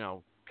sober, you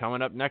know,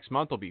 coming up next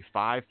month will be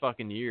 5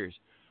 fucking years.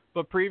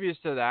 But previous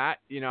to that,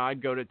 you know,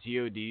 I'd go to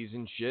TODs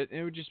and shit, and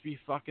it would just be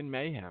fucking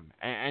mayhem.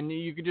 And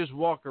you could just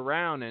walk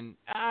around, and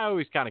I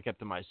always kind of kept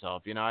to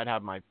myself. You know,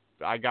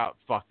 I got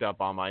fucked up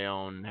on my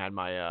own, had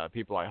my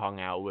people I hung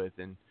out with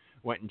and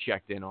went and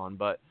checked in on.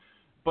 But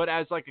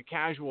as, like, a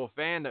casual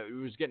fan that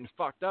was getting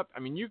fucked up, I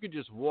mean, you could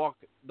just walk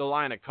the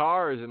line of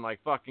cars and, like,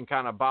 fucking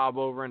kind of bob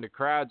over into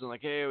crowds and,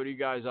 like, hey, what are you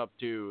guys up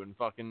to? And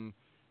fucking,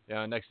 you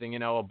know, next thing you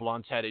know, a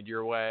blunt's headed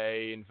your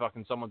way, and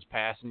fucking someone's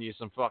passing you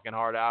some fucking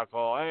hard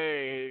alcohol.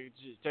 Hey,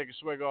 take a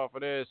swig off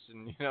of this.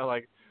 And, you know,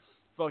 like,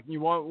 fucking,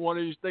 you want one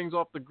of these things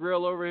off the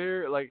grill over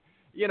here? Like,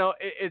 you know,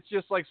 it's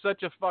just like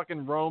such a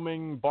fucking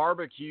roaming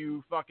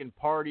barbecue fucking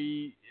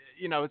party.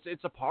 You know,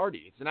 it's a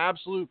party. It's an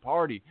absolute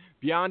party.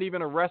 Beyond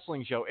even a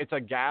wrestling show, it's a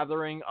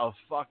gathering of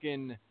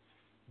fucking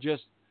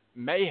just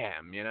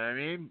mayhem. You know what I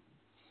mean?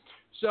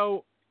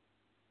 So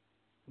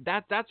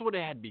that's what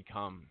it had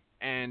become.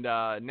 And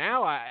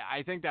now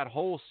I think that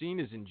whole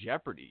scene is in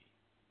jeopardy,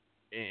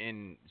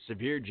 in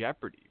severe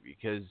jeopardy,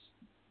 because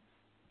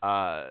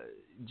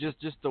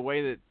just the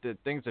way that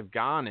things have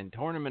gone. And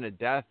Tournament of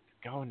Death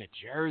going to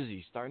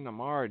Jersey, starting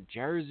tomorrow,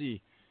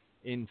 Jersey,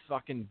 in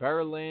fucking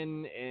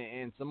Berlin,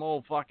 and some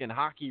old fucking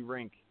hockey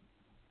rink,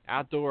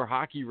 outdoor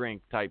hockey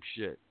rink type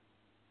shit.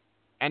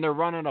 And they're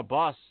running a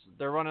bus.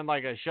 They're running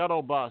like a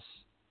shuttle bus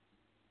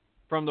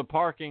from the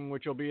parking,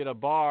 which will be at a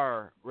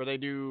bar where they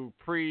do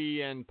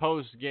pre and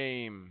post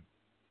game.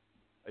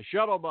 A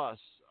shuttle bus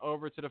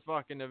over to the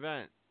fucking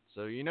event.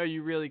 So you know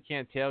you really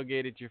can't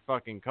tailgate at your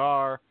fucking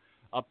car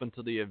up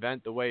until the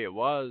event the way it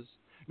was.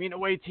 I mean, the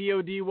way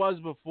TOD was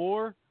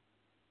before,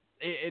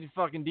 in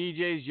fucking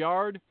DJ's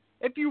yard,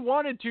 If you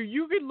wanted to,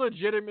 you could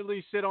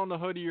legitimately sit on the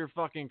hood of your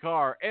fucking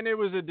car, and it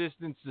was a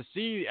distance to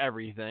see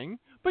everything,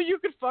 but you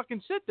could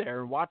fucking sit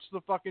there and watch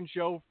the fucking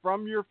show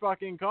from your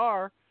fucking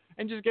car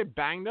and just get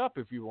banged up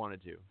if you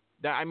wanted to.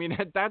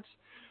 That's,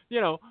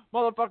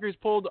 motherfuckers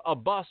pulled a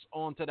bus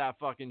onto that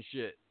fucking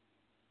shit,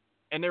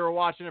 and they were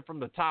watching it from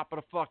the top of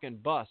the fucking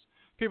bus.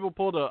 People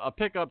pulled a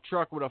pickup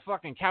truck with a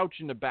fucking couch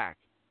in the back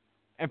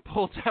and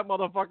pulled that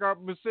motherfucker up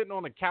and was sitting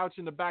on the couch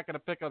in the back of the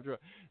pickup truck.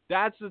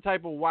 That's the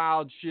type of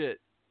wild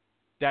shit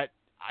that,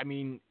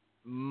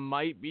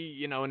 might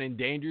be, an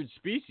endangered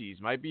species,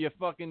 might be a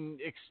fucking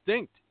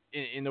extinct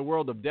in the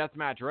world of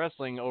deathmatch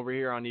wrestling over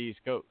here on the East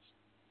Coast.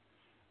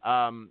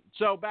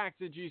 So back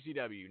to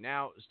GCW.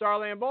 Now,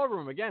 Starland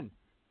Ballroom, again,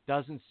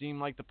 doesn't seem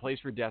like the place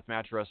for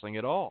deathmatch wrestling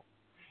at all.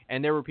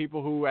 And there were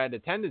people who had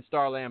attended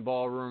Starland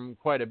Ballroom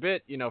quite a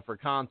bit, for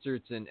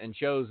concerts and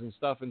shows and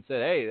stuff, and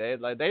said, hey,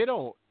 they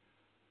don't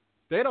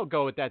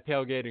go with that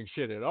tailgating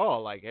shit at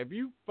all. Like, if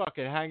you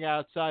fucking hang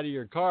outside of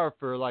your car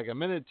for like a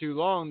minute too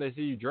long, they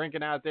see you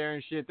drinking out there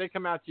and shit, they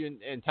come out to you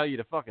and tell you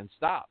to fucking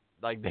stop.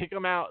 Like, they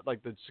come out,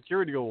 like, the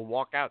security will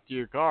walk out to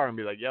your car and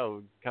be like,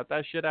 yo, cut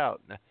that shit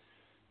out.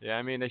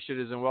 Yeah, that shit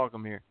isn't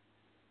welcome here.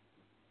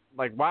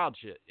 Like, wild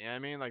shit. You know what I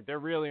mean? Like, they're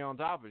really on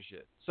top of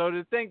shit. So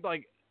to think,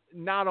 like,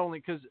 not only,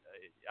 because,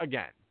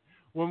 again,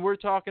 when we're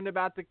talking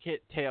about the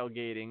kit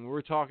tailgating,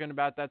 we're talking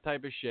about that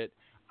type of shit,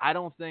 I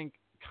don't think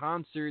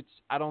concerts,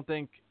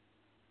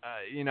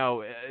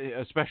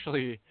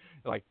 especially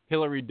like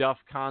Hillary Duff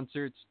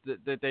concerts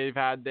that they've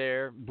had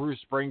there, Bruce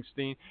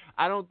Springsteen,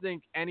 I don't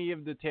think any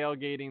of the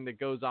tailgating that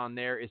goes on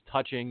there is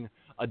touching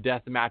a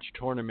deathmatch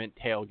tournament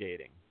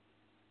tailgating.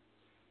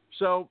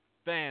 So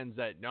fans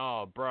that,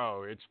 no,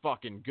 bro, it's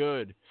fucking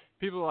good.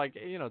 People are like,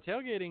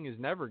 tailgating is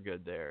never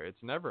good there.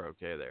 It's never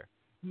okay there.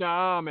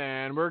 Nah,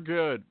 man, we're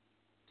good.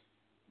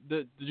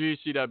 The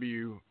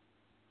GCW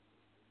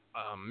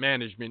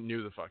management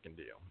knew the fucking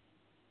deal.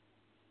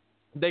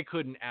 They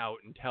couldn't out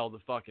and tell the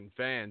fucking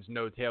fans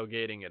no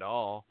tailgating at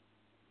all.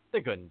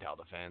 They couldn't tell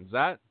the fans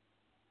that.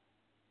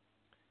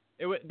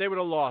 They would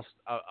have lost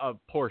a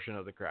portion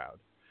of the crowd.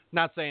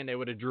 Not saying they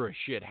would have drew a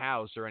shit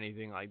house or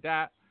anything like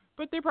that,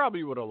 but they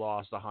probably would have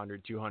lost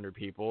 100, 200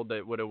 people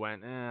that would have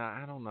went,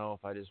 I don't know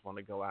if I just want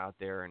to go out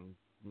there and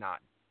not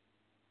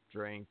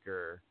drink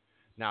or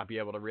not be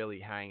able to really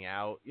hang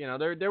out.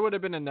 There would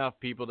have been enough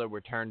people that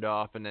were turned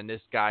off, and then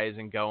this guy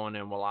isn't going,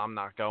 and well, I'm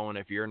not going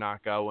if you're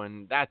not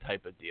going, that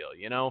type of deal,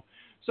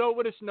 So it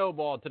would have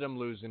snowballed to them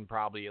losing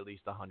probably at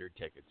least 100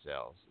 ticket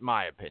sales,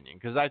 my opinion,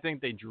 because I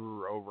think they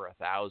drew over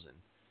 1,000,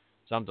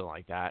 something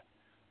like that.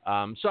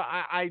 So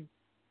I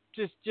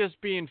just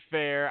being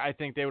fair, I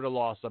think they would have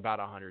lost about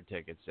 100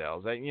 ticket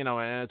sales. And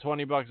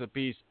 $20 a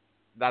piece,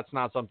 that's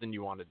not something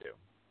you want to do.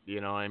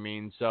 You know what I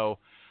mean? So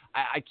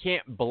I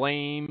can't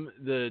blame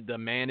the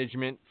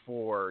management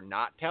for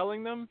not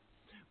telling them,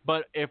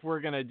 but if we're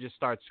gonna just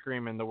start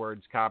screaming the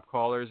words cop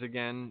callers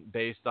again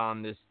based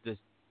on this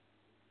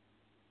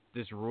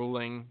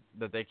ruling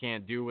that they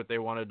can't do what they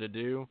wanted to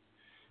do,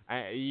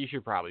 you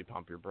should probably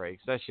pump your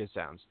brakes. That shit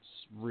sounds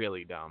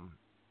really dumb.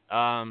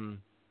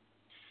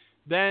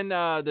 Then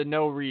the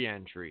no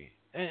re-entry,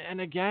 and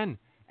again,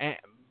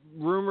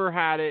 rumor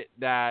had it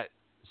that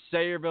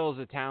Sayreville as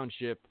a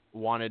township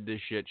wanted this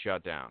shit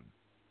shut down.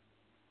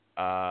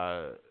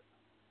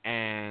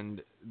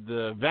 And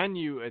the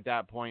venue at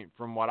that point,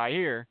 from what I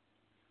hear,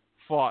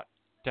 fought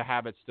to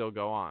have it still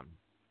go on.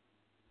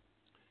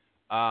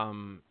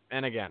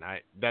 And again,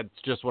 that's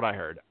just what I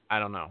heard. I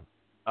don't know.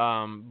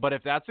 But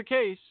if that's the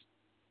case,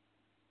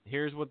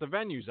 here's what the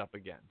venue's up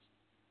against.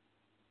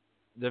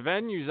 The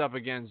venue's up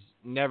against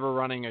never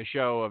running a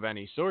show of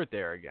any sort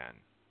there again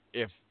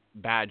if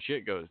bad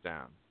shit goes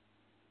down.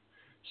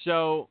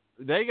 So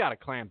they got to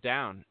clamp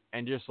down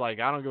and just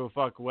like, I don't give a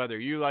fuck whether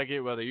you like it,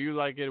 whether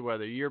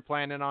you're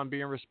planning on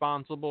being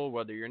responsible,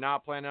 whether you're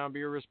not planning on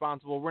being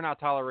responsible. We're not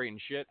tolerating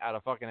shit out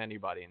of fucking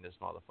anybody in this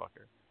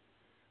motherfucker.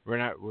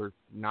 We're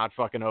not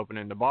fucking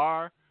opening the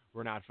bar.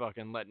 We're not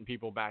fucking letting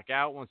people back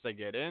out once they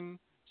get in.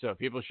 So if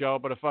people show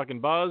up with a fucking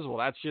buzz, well,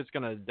 that's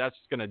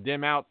gonna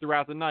dim out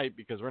throughout the night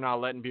because we're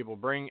not letting people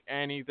bring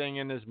anything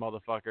in this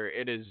motherfucker.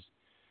 It is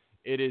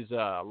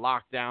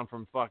locked down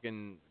from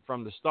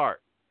the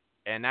start.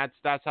 And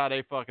that's how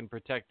they fucking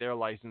protect their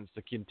license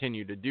to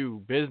continue to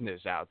do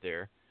business out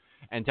there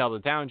and tell the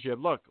township,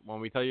 look, when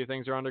we tell you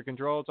things are under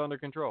control, it's under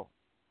control.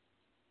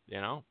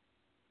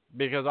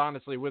 Because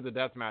honestly, with a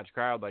deathmatch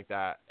crowd like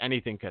that,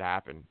 anything could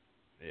happen.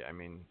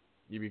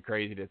 You'd be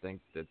crazy to think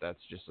that that's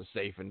just a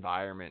safe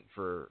environment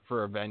for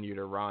a venue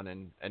to run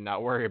and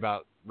not worry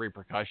about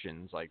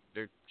repercussions. Like,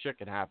 shit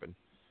can happen.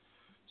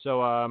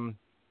 So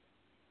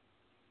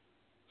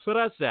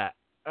that's that.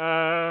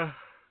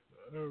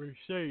 Let me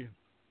see.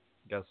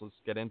 Guess let's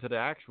get into the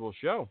actual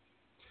show.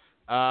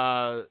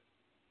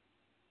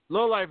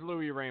 Lowlife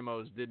Louis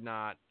Ramos did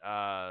not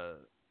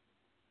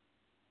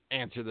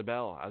answer the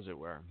bell, as it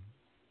were.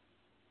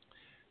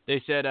 They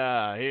said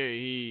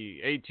he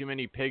ate too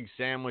many pig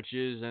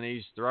sandwiches and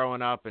he's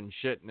throwing up and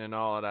shitting and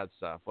all of that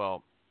stuff.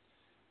 Well,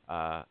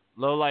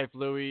 Lowlife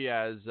Louis,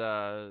 as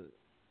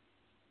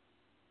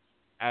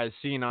as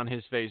seen on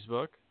his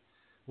Facebook,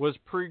 was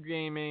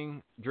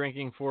pre-gaming,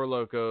 drinking Four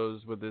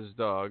Locos with his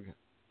dog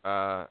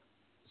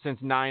since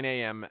 9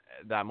 a.m.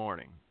 that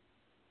morning.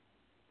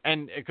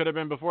 And it could have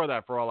been before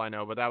that for all I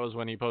know, but that was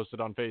when he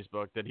posted on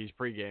Facebook that he's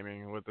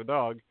pre-gaming with the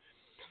dog,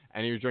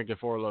 and he was drinking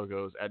Four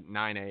Locos at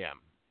 9 a.m.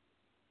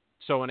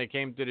 So when it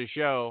came to the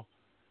show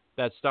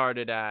that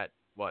started at,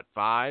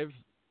 5,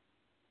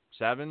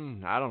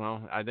 7? I don't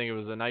know. I think it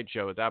was a night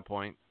show at that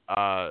point.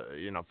 5,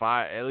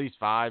 at least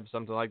 5,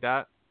 something like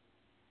that.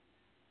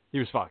 He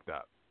was fucked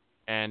up.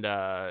 And,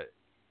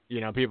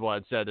 people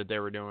had said that they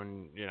were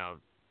doing,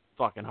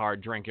 fucking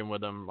hard drinking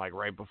with him, like,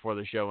 right before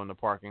the show in the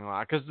parking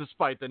lot. Because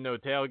despite the no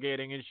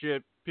tailgating and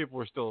shit, people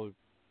were still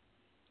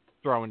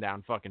throwing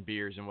down fucking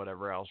beers and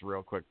whatever else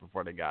real quick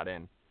before they got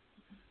in.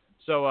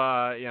 So,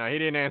 he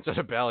didn't answer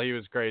the bell. He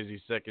was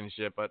crazy sick and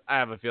shit. But I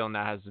have a feeling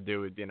that has to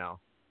do with,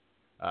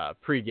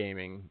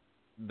 pre-gaming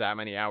that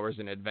many hours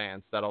in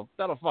advance. That'll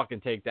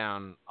fucking take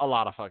down a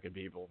lot of fucking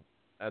people.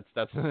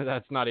 That's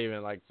not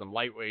even like some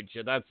lightweight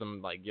shit. That's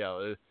some like,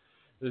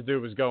 this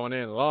dude was going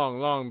in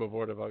long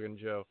before the fucking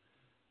show.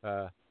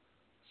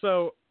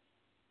 So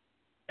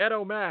Ed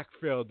O'Mac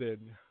filled in.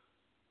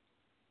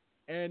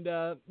 And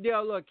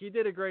look, he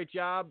did a great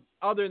job,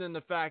 other than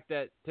the fact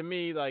that, to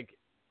me, like,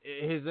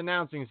 his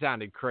announcing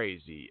sounded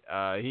crazy.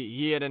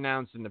 He had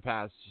announced in the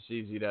past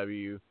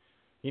CZW.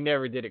 He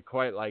never did it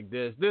quite like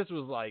this. This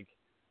was like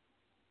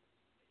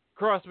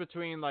cross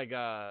between like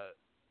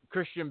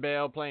Christian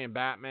Bale playing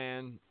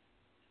Batman,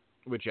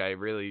 which I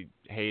really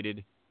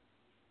hated.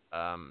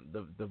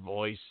 The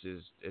voice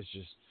is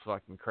just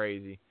fucking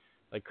crazy.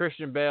 Like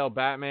Christian Bale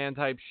Batman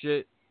type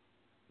shit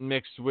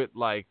mixed with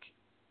like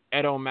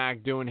Ed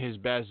O'Mac doing his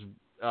best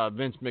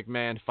Vince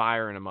McMahon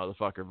firing a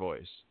motherfucker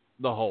voice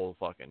the whole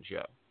fucking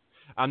show.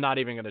 I'm not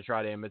even going to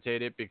try to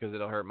imitate it because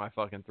it'll hurt my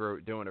fucking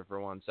throat doing it for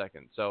 1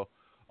 second. So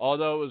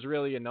although it was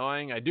really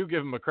annoying, I do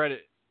give him a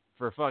credit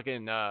for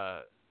fucking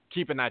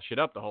keeping that shit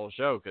up the whole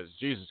show, because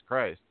Jesus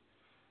Christ.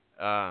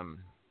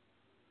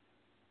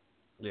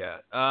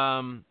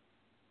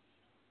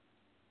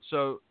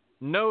 So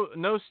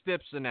no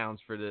Stips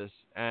announced for this,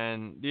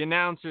 and the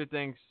announcer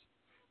thinks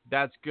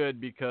that's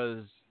good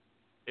because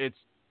it's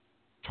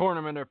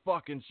tournament or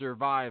fucking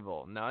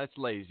survival. No, it's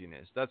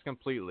laziness. That's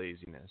complete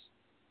laziness.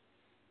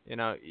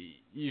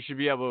 You should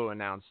be able to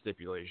announce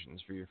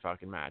stipulations for your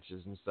fucking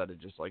matches instead of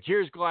just like,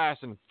 here's glass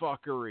and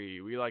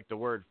fuckery. We like the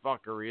word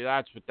fuckery.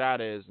 That's what that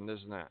is, and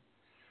this and that.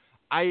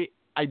 I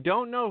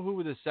don't know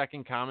who the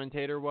second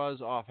commentator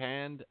was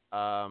offhand,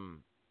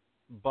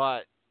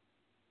 but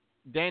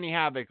Danny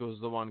Havoc was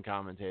the one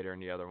commentator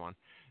and the other one.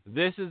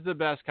 This is the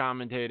best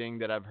commentating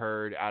that I've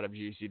heard out of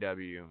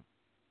GCW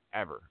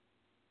ever.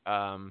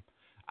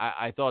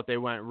 I thought they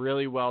went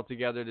really well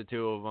together, the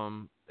two of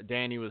them.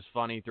 Danny was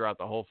funny throughout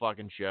the whole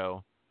fucking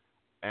show.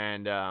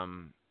 And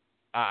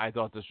I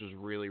thought this was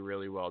really,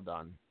 really well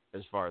done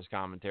as far as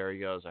commentary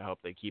goes. I hope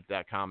they keep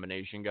that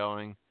combination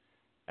going.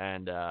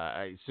 And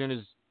as soon as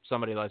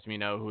somebody lets me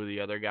know who the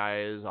other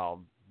guy is,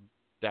 I'll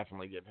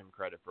definitely give him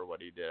credit for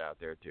what he did out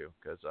there too.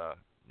 Because,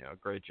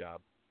 great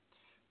job.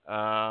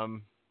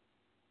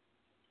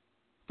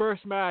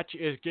 First match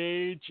is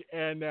Gage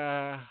and,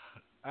 I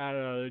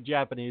don't know, the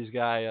Japanese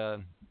guy,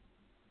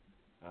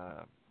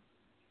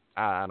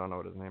 I don't know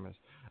what his name is.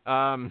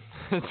 I'm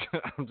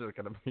just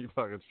going to be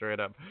fucking straight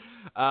up.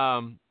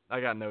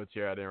 I got notes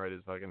here. I didn't write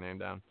his fucking name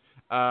down.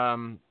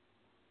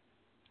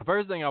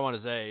 First thing I want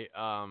to say,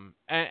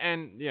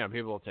 and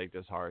people will take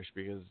this harsh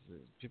because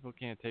people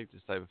can't take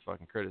this type of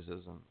fucking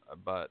criticism,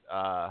 but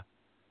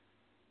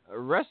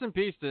rest in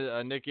peace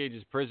to Nick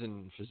Gage's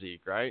prison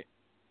physique, right?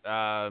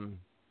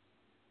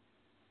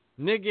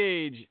 Nick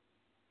Gage,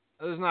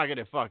 let's not get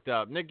it fucked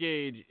up. Nick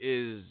Gage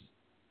is,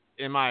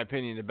 in my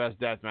opinion, the best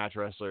deathmatch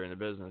wrestler in the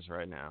business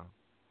right now.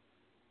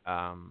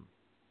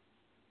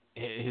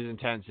 His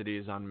intensity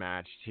is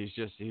unmatched.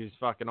 He's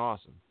fucking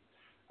awesome.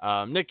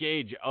 Nick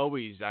Gage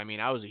always, I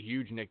was a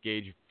huge Nick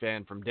Gage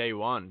fan from day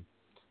one.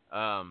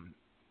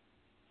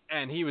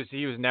 And he was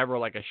never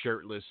like a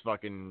shirtless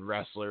fucking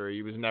wrestler.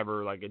 He was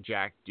never like a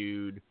jacked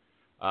dude.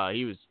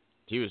 He was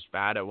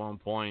fat at one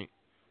point.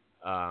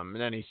 And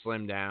then he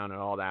slimmed down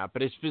and all that,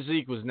 but his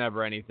physique was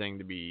never anything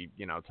to be,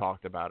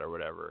 talked about or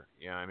whatever.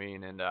 You know what I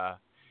mean? And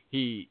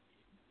he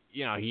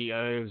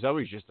was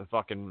always just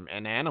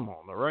an animal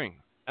in the ring.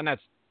 And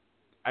that's,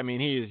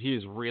 he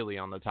is really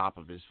on the top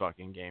of his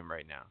fucking game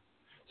right now.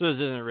 So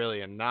this isn't really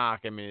a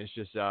knock. It's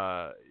just,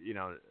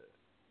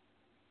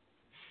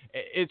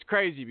 it's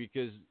crazy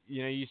because,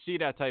 you see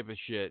that type of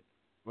shit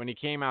when he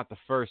came out the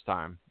first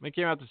time. When he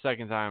came out the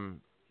second time,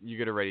 you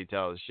could already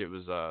tell the shit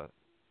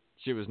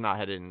was not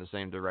headed in the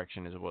same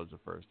direction as it was the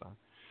first time.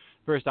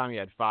 First time he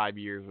had 5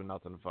 years with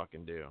nothing to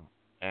fucking do.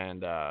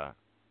 And,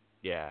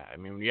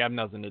 when you have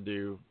nothing to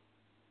do,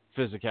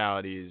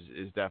 physicality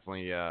is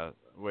definitely a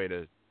way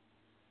to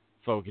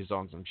focus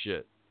on some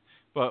shit.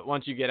 But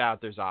once you get out,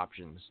 there's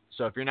options.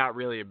 So if you're not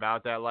really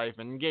about that life,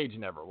 and Gage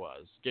never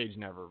was. Gage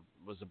never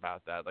was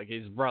about that. Like,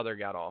 his brother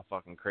got all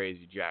fucking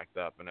crazy, jacked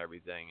up and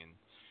everything. And,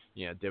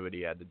 did what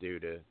he had to do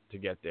to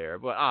get there.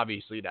 But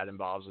obviously that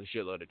involves a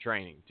shitload of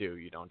training too.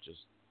 You don't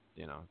just,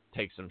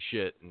 take some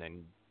shit and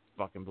then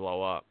fucking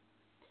blow up.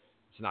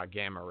 It's not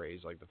gamma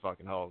rays like the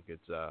fucking Hulk.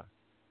 It's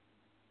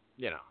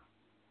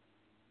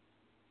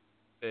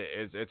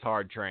it's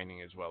hard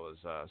training as well as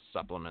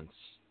supplements.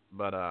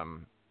 But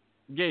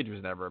Gage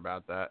was never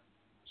about that.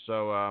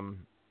 So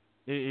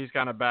he's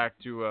kind of back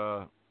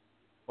to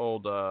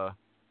old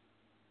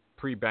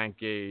pre-bank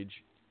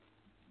Gage.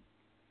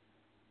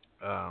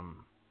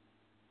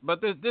 But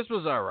this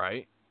was all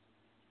right.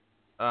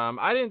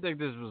 I didn't think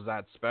this was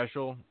that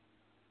special.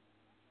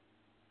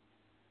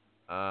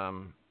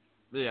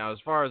 As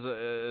far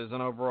as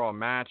an overall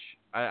match,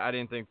 I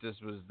didn't think this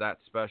was that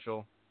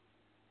special.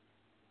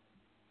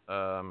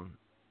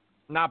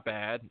 Not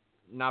bad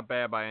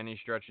by any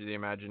stretch of the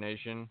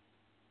imagination.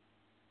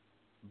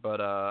 But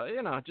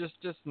just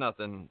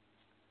nothing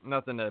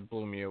that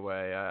blew me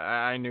away.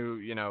 I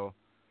knew,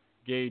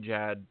 Gage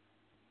had,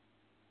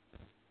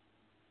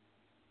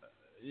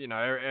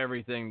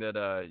 everything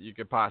that you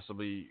could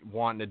possibly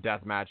want in a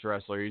deathmatch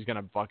wrestler. He's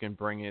gonna fucking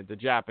bring it. The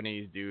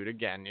Japanese dude,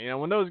 again,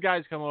 when those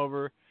guys come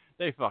over,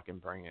 they fucking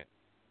bring it.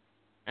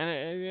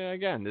 And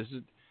again, this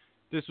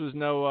was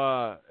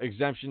no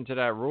exemption to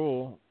that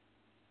rule.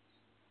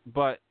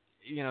 But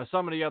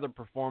some of the other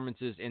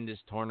performances in this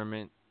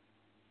tournament,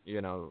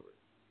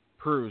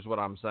 proves what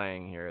I'm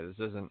saying here.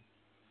 This isn't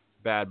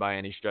bad by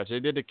any stretch.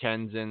 They did the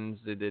Kenzans.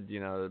 They did,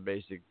 the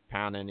basic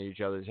pounding each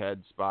other's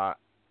head spot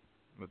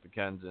with the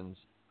Kenzans.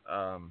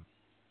 All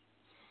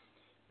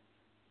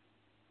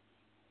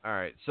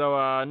right.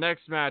 So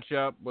next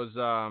matchup was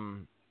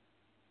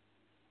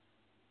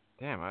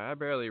damn, I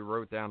barely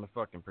wrote down the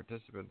fucking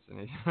participants in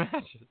these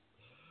matches.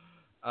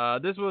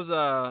 This was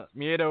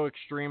Miedo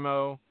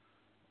Extremo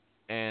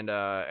and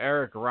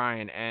Eric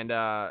Ryan, and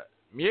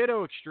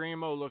Miedo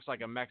Extremo looks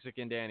like a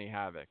Mexican Danny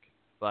Havoc,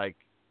 like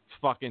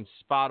fucking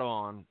spot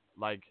on.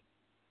 Like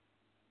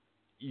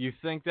you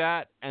think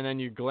that, and then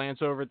you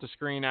glance over at the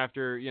screen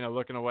after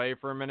looking away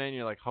for a minute, and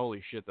you're like,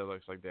 holy shit, that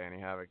looks like Danny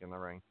Havoc in the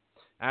ring.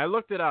 And I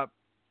looked it up,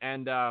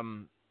 and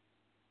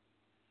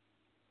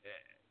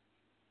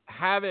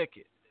Havoc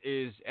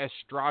is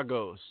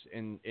Estragos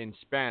in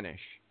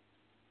Spanish,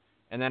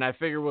 and then I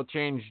figure we'll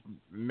change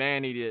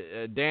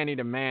Danny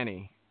to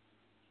Manny.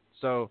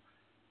 So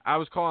I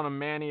was calling him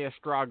Manny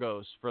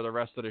Estragos for the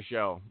rest of the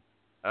show.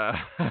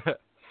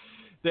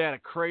 They had a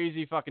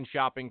crazy fucking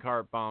shopping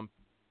cart bump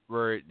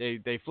where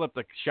they flipped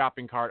the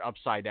shopping cart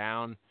upside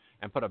down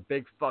and put a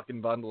big fucking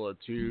bundle of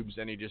tubes,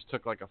 and he just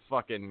took like a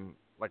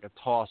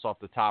TOS off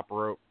the top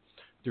rope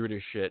through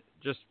this shit.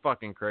 Just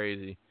fucking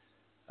crazy.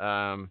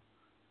 They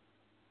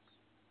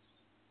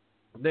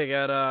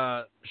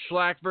got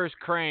Schlack versus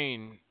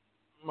Crane.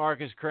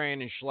 Marcus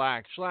Crane and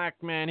Schlack. Schlack,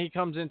 man, he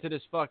comes into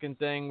this fucking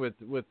thing with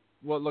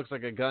what looks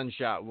like a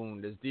gunshot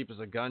wound, as deep as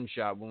a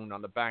gunshot wound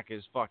on the back of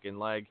his fucking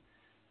leg.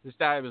 This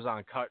guy was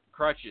on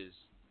crutches,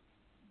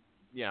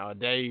 a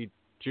day,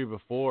 two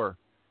before.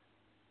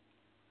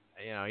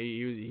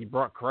 He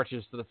brought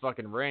crutches to the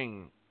fucking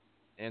ring,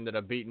 ended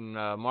up beating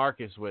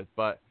Marcus with.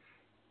 But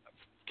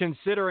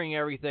considering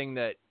everything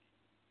the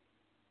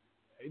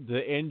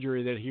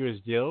injury that he was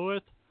dealing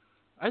with,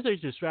 I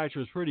think this match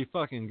was pretty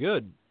fucking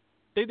good.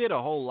 They did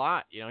a whole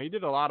lot. He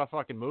did a lot of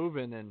fucking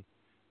moving, and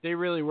they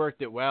really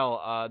worked it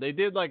well. They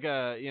did like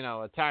a,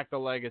 attack the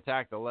leg.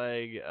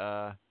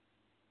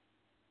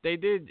 They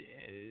did,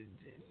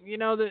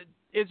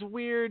 it's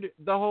weird.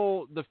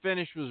 The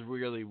finish was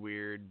really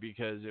weird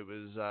because it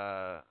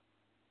was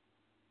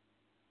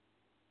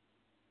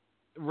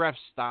ref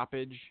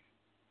stoppage,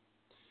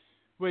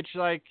 which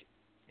I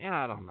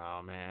don't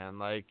know, man.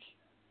 Like,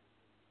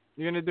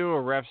 you're gonna do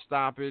a ref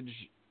stoppage.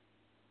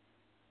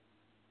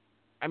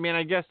 I mean,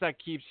 I guess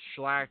that keeps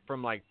Schlack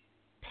from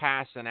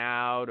passing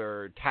out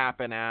or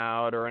tapping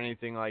out or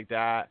anything like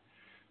that.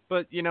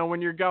 But,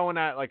 when you're going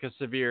at a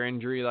severe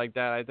injury like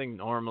that, I think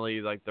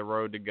normally the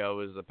road to go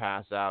is a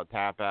pass out,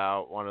 tap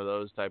out, one of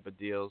those type of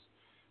deals.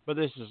 But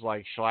this is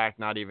Schlack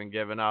not even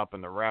giving up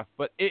and the ref.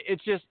 But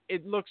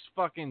it looks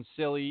fucking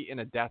silly in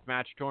a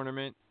deathmatch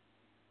tournament,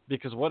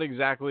 because what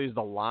exactly is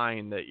the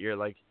line that you're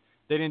they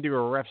didn't do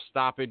a ref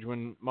stoppage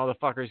when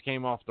motherfuckers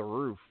came off the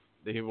roof.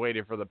 They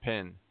waited for the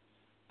pin.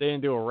 They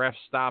didn't do a ref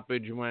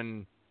stoppage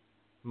when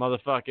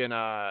motherfucking,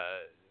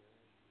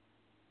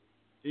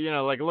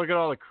 look at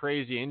all the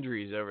crazy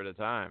injuries over the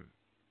time.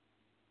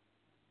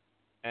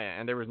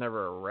 And there was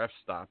never a ref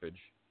stoppage.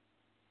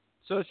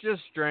 So it's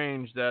just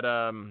strange that,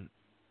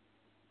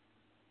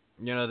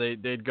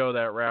 they'd go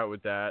that route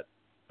with that.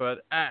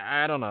 But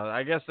I don't know.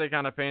 I guess they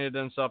kind of painted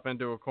themselves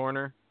into a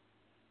corner.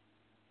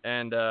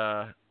 And,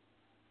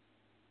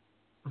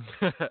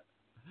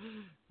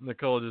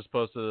 Nicole just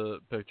posted a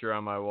picture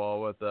on my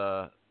wall with,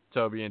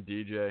 Toby and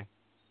DJ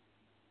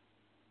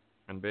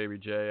and Baby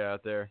J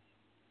out there.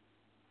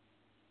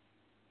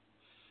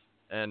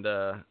 And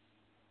so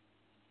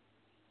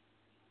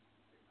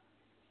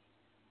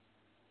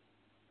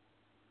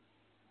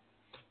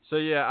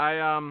yeah,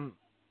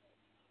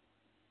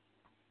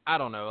 I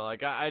don't know,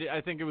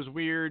 I think it was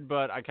weird,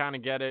 but I kind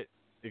of get it.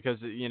 because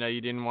you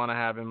didn't want to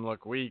have him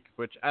look weak,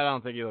 which I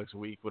don't think he looks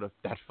weak with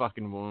that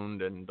fucking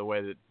wound and the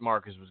way that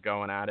Marcus was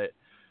going at it.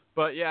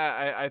 But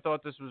yeah, I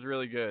thought this was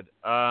really good.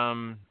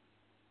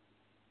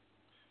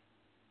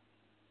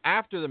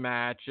 After the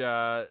match,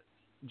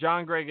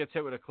 John Gray gets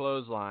hit with a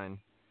clothesline,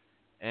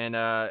 and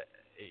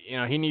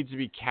he needs to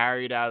be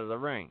carried out of the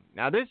ring.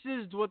 Now this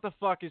is what the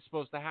fuck is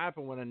supposed to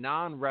happen when a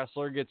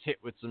non-wrestler gets hit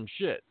with some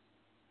shit.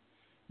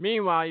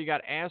 Meanwhile, you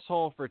got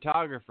asshole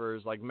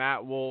photographers like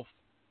Matt Wolf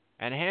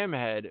and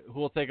Hamhead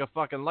who will take a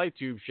fucking light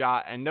tube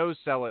shot and no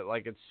sell it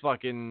like it's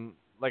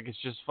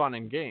just fun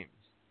and games.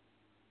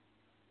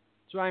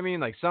 That's what I mean.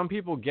 Like, some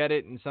people get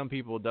it and some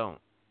people don't.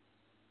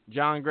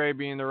 John Gray,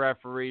 being the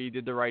referee,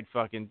 did the right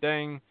fucking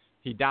thing.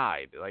 He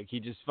died. Like,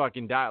 he just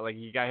fucking died. Like,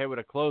 he got hit with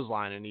a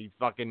clothesline and he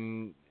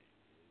fucking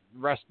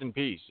rest in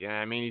peace. You know what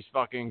I mean? He's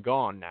fucking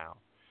gone now.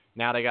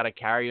 Now they got to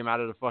carry him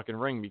out of the fucking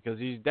ring because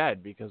he's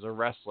dead because a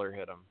wrestler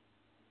hit him.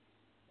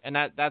 And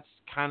that's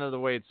kind of the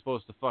way it's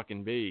supposed to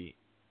fucking be,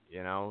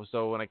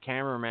 So when a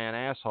cameraman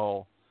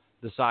asshole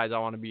decides I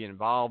want to be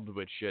involved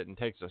with shit and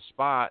takes a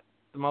spot,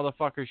 the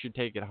motherfucker should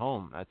take it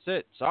home. That's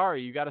it.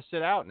 Sorry, you got to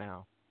sit out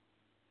now.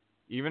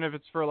 Even if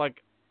it's for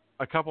like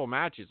a couple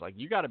matches, like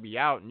you got to be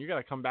out and you got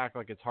to come back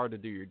like it's hard to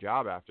do your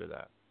job after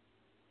that.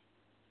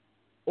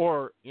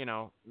 Or,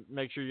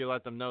 make sure you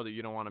let them know that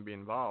you don't want to be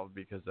involved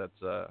because that's,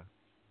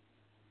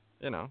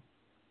 going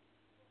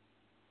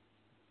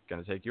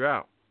to take you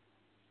out.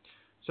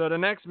 So the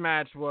next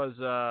match was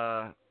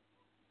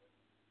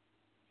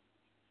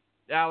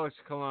Alex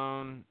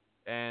Colon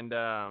and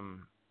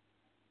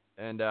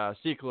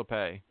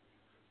Cyclope.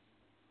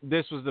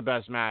 This was the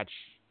best match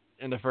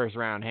in the first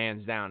round,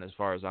 hands down, as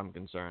far as I'm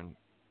concerned.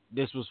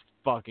 This was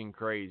fucking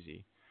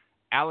crazy.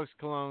 Alex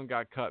Colon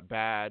got cut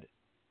bad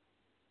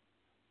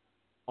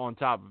on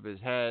top of his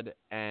head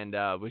and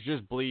was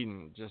just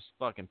bleeding, just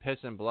fucking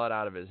pissing blood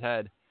out of his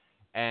head.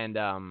 And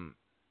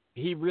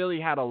he really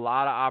had a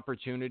lot of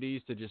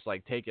opportunities to just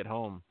like take it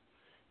home,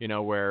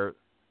 where,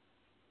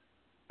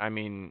 I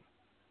mean,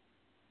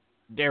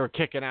 they were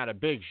kicking out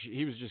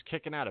he was just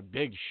kicking out a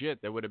big shit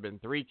that would have been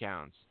 3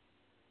 counts.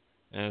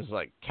 And it was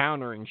like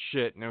countering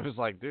shit. And it was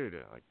like, dude,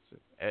 like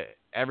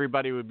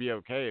everybody would be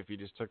okay if he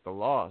just took the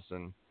loss.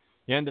 And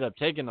he ended up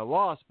taking the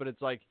loss, but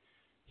it's like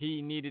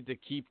he needed to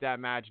keep that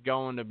match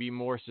going to be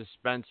more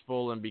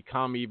suspenseful and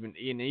become an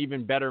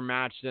even better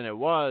match than it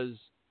was.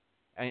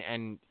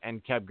 And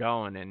kept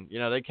going, and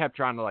they kept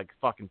trying to like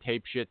fucking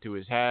tape shit to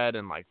his head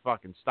and like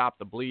fucking stop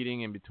the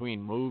bleeding in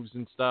between moves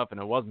and stuff, and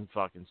it wasn't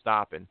fucking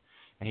stopping,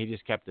 and he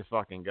just kept it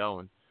fucking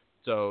going.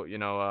 So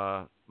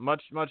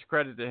much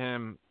credit to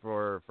him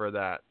for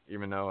that,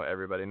 even though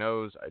everybody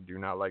knows I do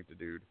not like the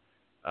dude,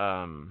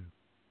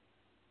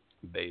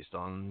 based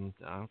on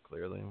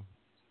clearly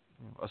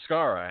a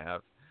scar I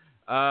have,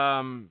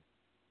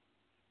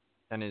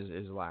 and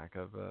his lack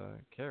of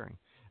caring.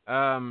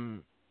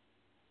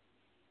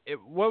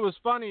 What was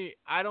funny,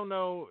 I don't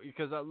know,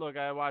 because look,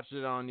 I watched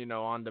it on,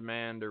 on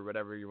demand or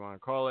whatever you want to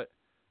call it.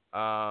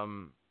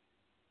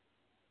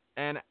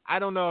 And I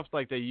don't know if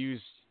like they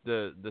used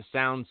the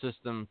sound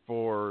system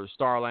for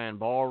Starland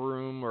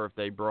Ballroom or if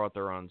they brought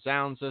their own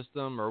sound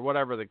system or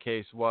whatever the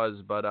case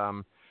was. But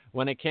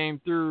when it came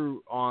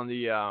through on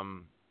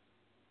the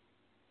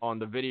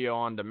video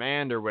on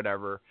demand or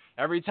whatever,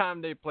 every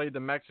time they played the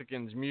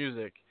Mexicans'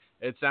 music,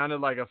 it sounded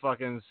like a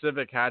fucking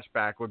Civic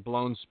hatchback with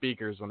blown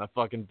speakers when a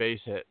fucking bass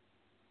hit.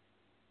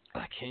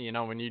 Like,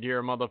 when you'd hear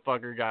a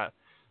motherfucker got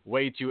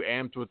way too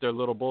amped with their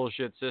little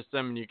bullshit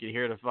system and you could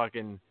hear the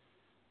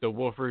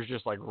woofers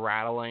just like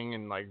rattling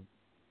and like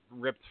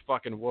ripped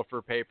fucking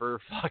woofer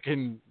paper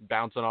fucking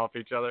bouncing off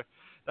each other.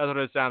 That's what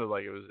it sounded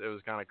like. It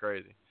was kind of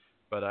crazy.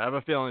 But I have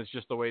a feeling it's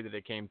just the way that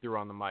it came through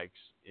on the mics,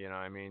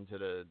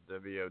 to the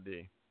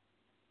VOD.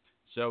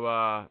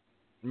 So,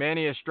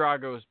 Manny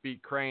Estragos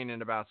beat Crane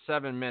in about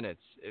 7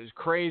 minutes. It was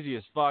crazy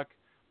as fuck,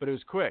 but it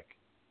was quick.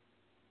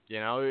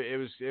 It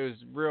was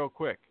real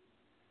quick.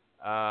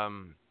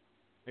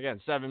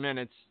 Again, 7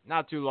 minutes,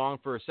 not too long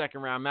for a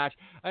second round match.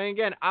 And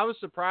again, I was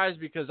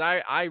surprised because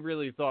I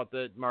really thought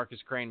that Marcus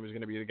Crane was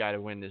going to be the guy to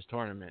win this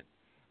tournament.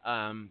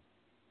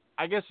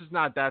 I guess it's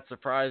not that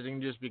surprising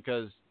just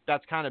because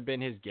that's kind of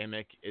been his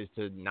gimmick, is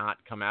to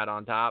not come out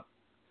on top.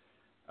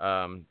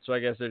 So I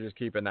guess they're just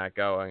keeping that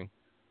going.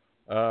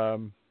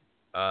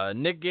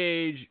 Nick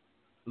Gage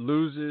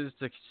loses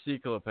to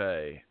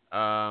Cyclope.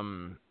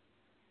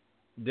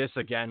 This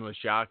again was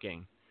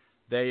shocking.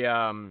 They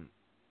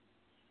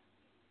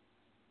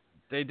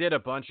did a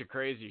bunch of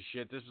crazy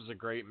shit. This was a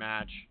great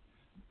match.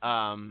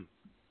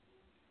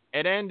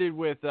 It ended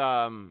with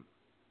again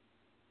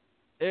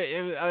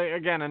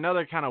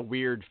another kind of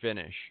weird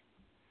finish.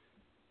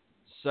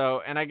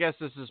 So, and I guess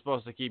this is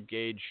supposed to keep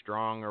Gage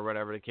strong or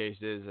whatever the case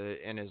is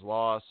in his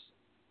loss.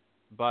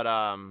 But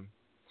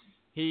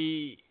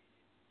he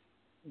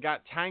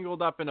got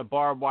tangled up in a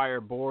barbed wire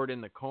board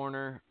in the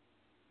corner,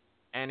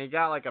 and he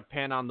got like a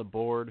pin on the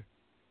board.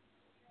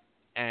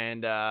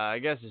 And I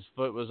guess his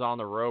foot was on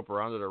the rope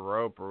or under the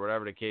rope or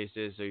whatever the case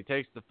is. So he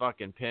takes the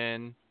fucking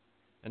pin,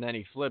 and then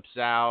he flips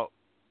out,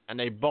 and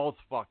they both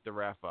fucked the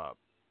ref up.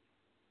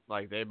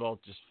 Like, they both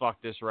just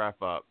fucked this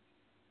ref up.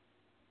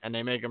 And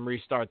they make him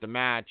restart the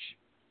match.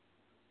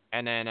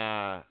 And then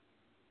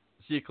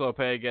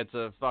Cyclope gets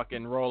a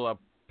fucking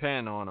roll-up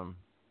pin on him.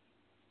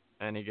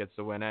 And he gets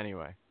the win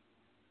anyway.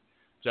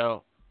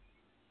 So,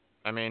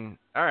 I mean,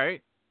 all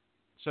right.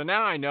 So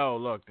now I know,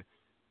 look,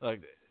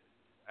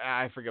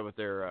 I forget what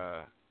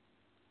their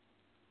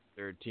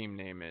team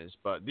name is,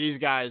 but these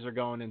guys are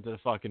going into the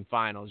fucking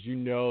finals. You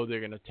know they're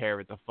going to tear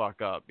it the fuck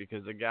up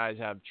because the guys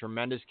have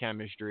tremendous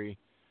chemistry.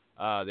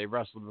 They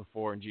wrestled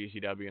before in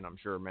GCW and I'm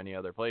sure many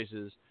other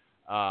places.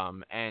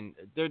 And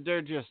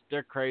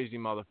they're crazy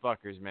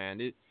motherfuckers,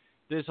 man.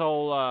 This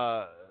whole,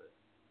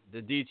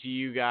 the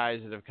DTU guys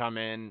that have come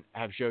in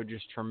have showed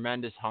just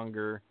tremendous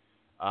hunger.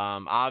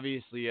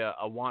 Obviously a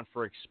want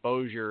for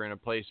exposure in a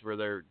place where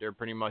they're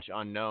pretty much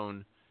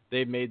unknown.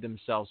 They've made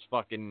themselves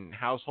fucking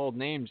household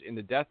names in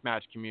the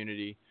deathmatch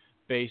community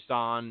based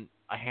on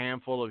a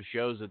handful of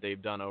shows that they've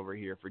done over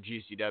here for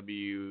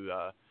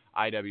GCW,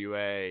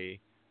 IWA.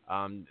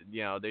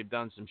 They've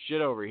done some shit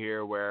over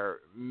here where,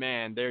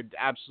 man, they're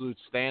absolute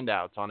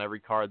standouts on every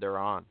card they're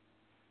on.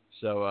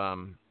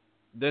 So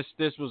this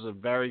was a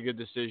very good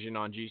decision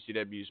on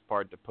GCW's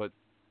part to put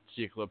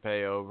Cyclope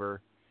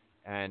over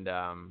and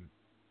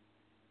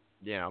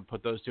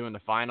put those two in the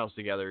finals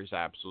together is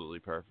absolutely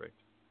perfect.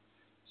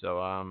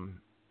 So,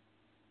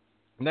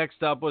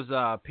 next up was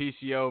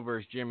PCO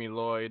versus Jimmy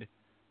Lloyd.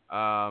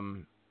 PCO,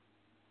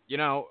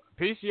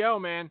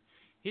 man,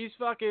 he's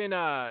fucking,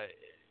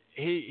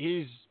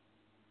 he's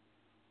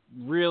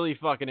really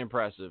fucking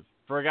impressive.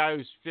 For a guy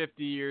who's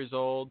 50 years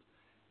old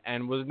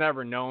and was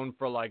never known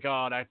for like,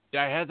 oh,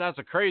 that's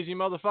a crazy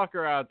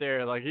motherfucker out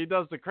there. Like, he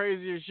does the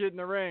craziest shit in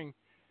the ring.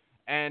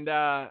 And,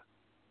 I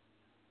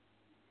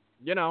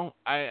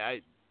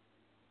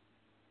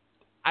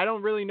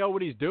don't really know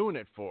what he's doing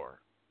it for.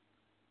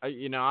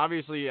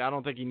 Obviously, I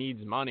don't think he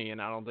needs money, and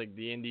I don't think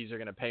the indies are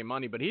going to pay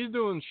money, but he's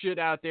doing shit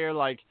out there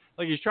like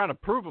he's trying to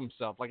prove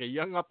himself, like a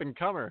young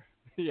up-and-comer,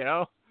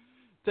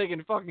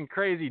 taking fucking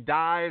crazy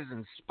dives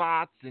and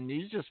spots, and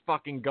he's just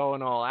fucking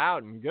going all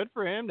out, and good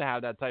for him to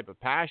have that type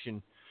of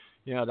passion,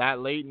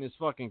 that late in his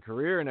fucking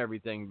career and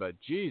everything, but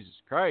Jesus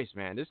Christ,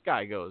 man, this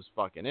guy goes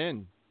fucking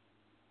in.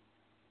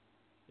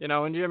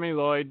 And Jimmy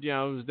Lloyd,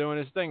 was doing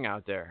his thing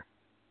out there,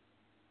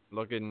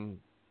 looking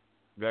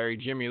very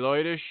Jimmy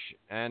Lloydish,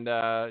 and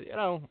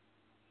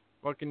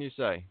what can you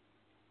say?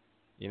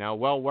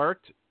 Well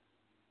worked,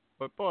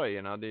 but boy,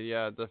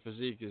 the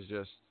physique is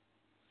just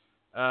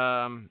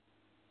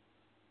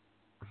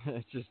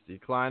it's just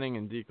declining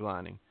and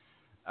declining.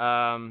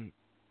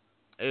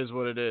 Is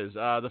what it is.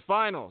 The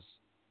finals,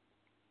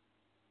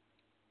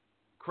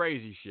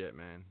 crazy shit,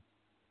 man.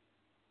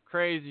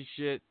 Crazy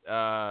shit.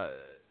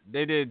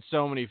 They did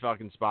so many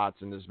fucking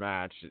spots in this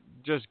match,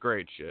 just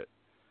great shit.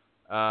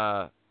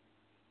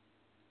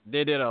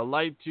 They did a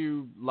light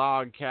tube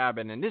log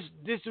cabin, and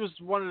this was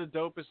one of the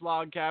dopest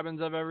log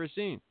cabins I've ever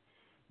seen,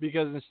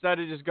 because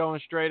instead of just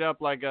going straight up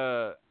like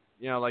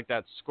like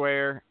that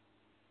square,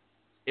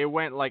 it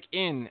went like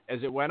in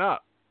as it went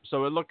up,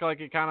 so it looked like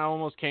it kind of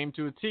almost came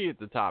to a T at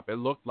the top. It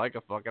looked like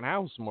a fucking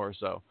house more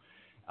so.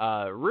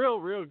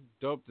 Real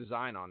dope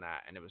design on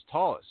that, and it was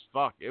tall as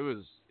fuck. It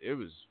was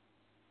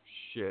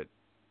shit.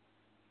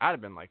 I'd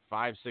have been like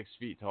 5-6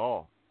 feet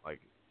tall,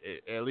 like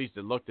at least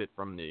it looked it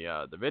from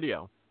the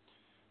video.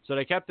 So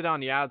they kept it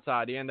on the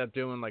outside. He ended up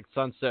doing like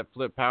sunset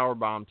flip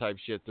powerbomb type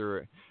shit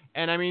through it.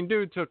 And I mean,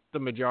 dude took the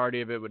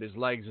majority of it with his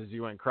legs as he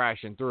went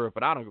crashing through it.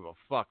 But I don't give a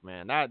fuck,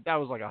 man. That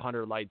was like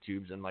 100 light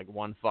tubes in like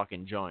one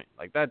fucking joint.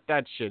 Like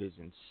that shit is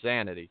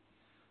insanity.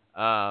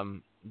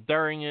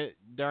 During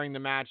the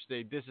match,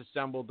 they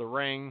disassembled the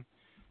ring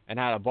and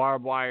had a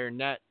barbed wire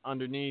net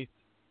underneath.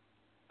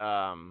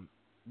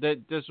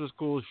 This was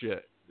cool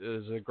shit. It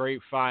was a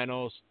great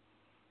finals.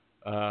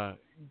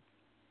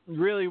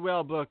 Really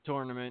well booked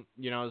tournament,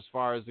 as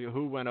far as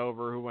who went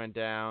over, who went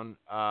down.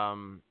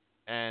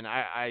 And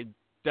I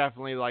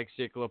definitely like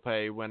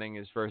Cyclope winning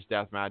his first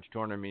deathmatch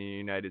tournament in the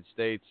United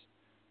States.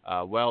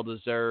 Well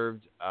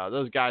deserved.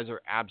 Those guys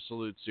are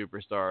absolute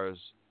superstars.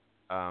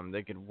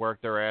 They could work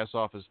their ass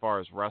off as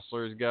far as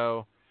wrestlers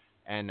go,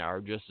 and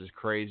are just as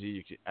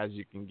crazy as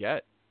you can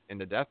get in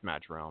the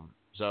deathmatch realm.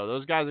 So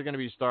those guys are going to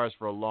be stars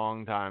for a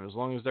long time. As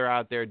long as they're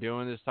out there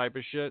doing this type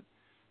of shit,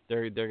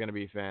 they're going to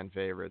be fan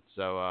favorites.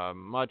 So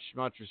much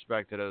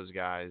respect to those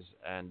guys.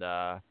 And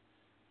I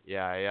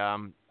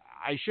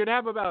should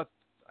have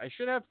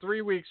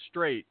 3 weeks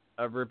straight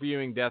of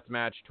reviewing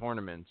deathmatch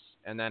tournaments,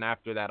 and then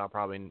after that I'll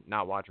probably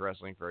not watch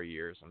wrestling for a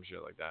year or some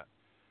shit like that.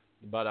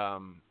 But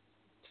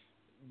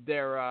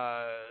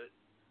they're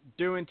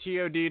doing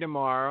TOD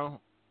tomorrow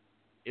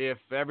if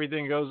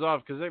everything goes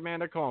off, because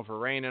they're calling for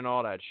rain and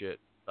all that shit.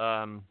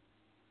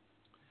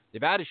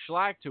 They've added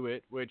Schlack to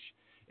it, which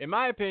in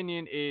my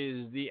opinion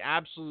is the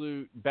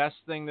absolute best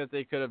thing that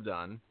they could have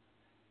done.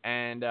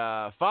 And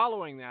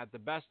following that, the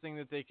best thing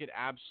that they could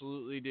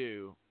absolutely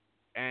do,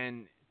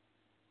 and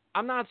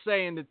I'm not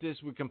saying that this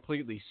would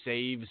completely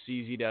save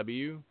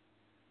CZW,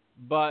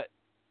 but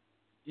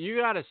you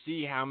got to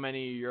see how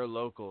many of your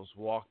locals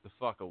walked the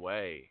fuck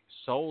away,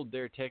 sold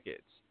their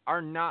tickets,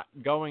 are not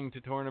going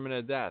to Tournament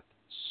of Death.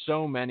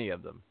 So many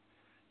of them.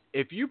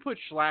 If you put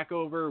Schlack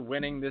over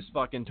winning this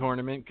fucking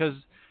tournament, because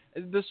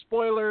the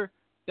spoiler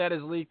that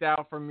is leaked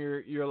out from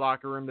your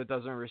locker room that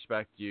doesn't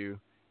respect you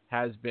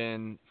has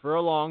been for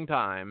a long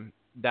time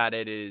that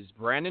it is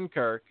Brandon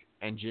Kirk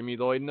and Jimmy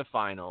Lloyd in the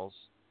finals.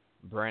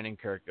 Brandon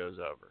Kirk goes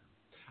over.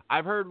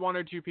 I've heard one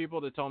or two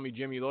people that told me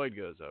Jimmy Lloyd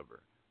goes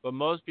over. But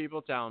most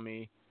people tell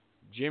me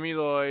Jimmy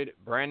Lloyd,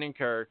 Brandon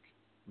Kirk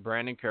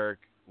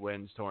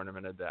wins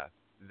Tournament of Death.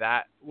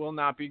 That will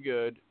not be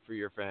good for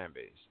your fan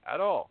base at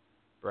all.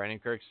 Brandon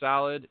Kirk's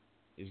solid.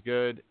 He's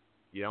good.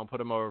 You don't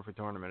put him over for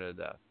Tournament of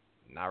Death.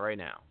 Not right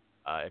now.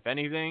 If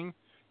anything,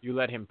 you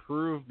let him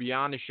prove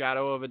beyond a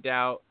shadow of a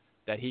doubt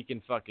that he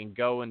can fucking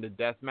go into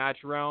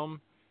deathmatch realm,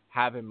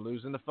 have him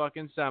lose in the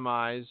fucking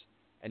semis,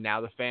 and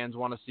now the fans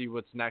want to see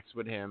what's next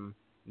with him.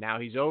 Now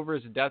he's over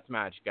as a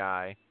deathmatch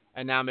guy,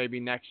 and now maybe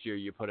next year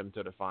you put him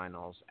to the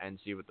finals and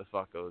see what the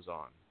fuck goes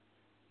on.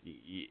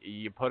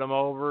 You put him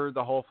over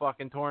the whole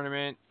fucking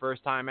tournament,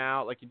 first time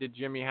out, like you did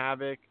Jimmy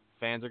Havoc,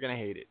 fans are going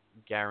to hate it.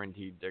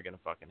 Guaranteed they're going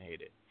to fucking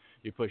hate it.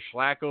 You put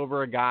Schlack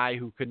over a guy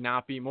who could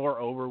not be more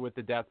over with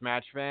the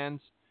deathmatch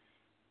fans,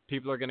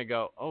 people are going to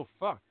go, oh,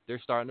 fuck, they're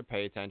starting to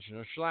pay attention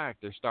to Schlack.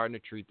 They're starting to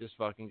treat this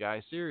fucking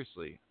guy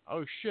seriously.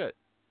 Oh, shit.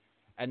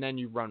 And then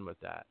you run with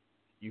that.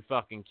 You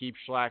fucking keep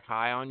Schlack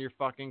high on your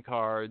fucking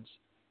cards.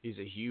 He's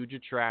a huge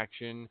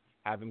attraction.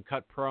 Have him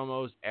cut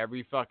promos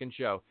every fucking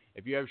show.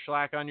 If you have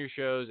Schlack on your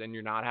shows and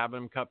you're not having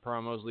him cut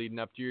promos leading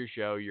up to your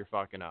show, you're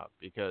fucking up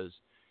because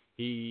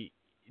he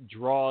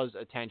draws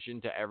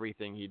attention to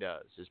everything he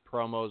does. His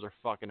promos are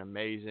fucking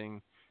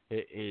amazing.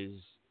 His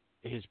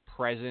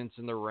presence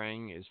in the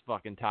ring is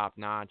fucking top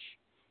notch.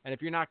 And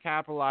if you're not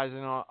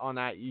capitalizing on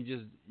that,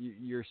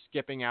 you're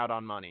skipping out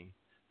on money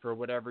for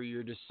whatever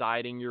you're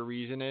deciding your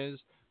reason is,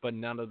 but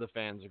none of the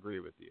fans agree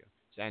with you.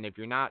 And if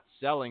you're not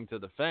selling to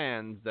the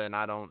fans, then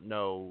I don't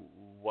know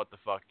what the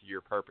fuck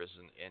your purpose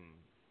in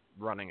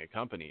running a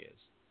company is,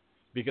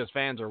 because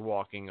fans are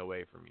walking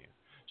away from you.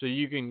 So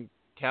you can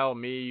tell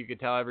me, you can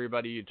tell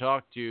everybody you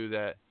talk to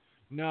that,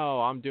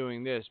 no, I'm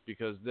doing this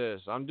because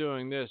this. I'm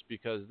doing this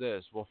because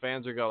this. Well,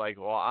 fans are like,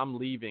 well, I'm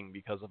leaving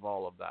because of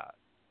all of that.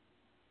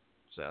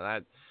 So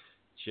that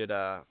should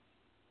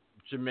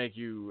make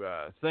you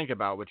think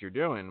about what you're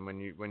doing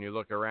when you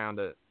look around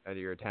at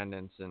your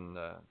attendance. And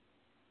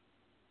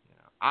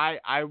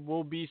I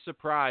will be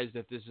surprised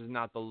if this is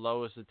not the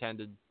lowest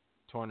attended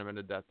Tournament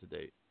of Death to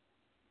date.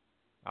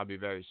 I'll be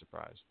very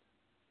surprised.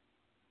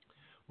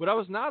 What I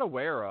was not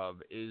aware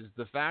of is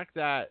the fact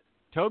that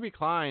Toby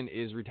Klein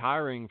is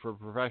retiring for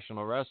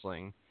professional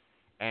wrestling,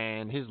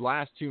 and his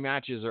last two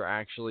matches are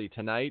actually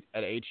tonight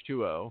at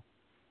H2O,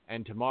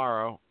 and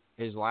tomorrow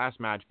his last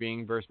match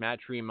being versus Matt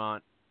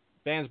Tremont.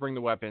 Fans Bring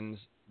the Weapons,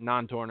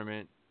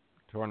 non-tournament,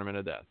 Tournament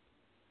of Death.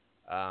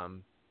 I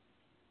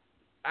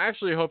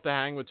actually hope to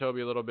hang with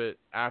Toby a little bit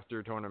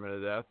after Tournament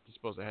of Death. He's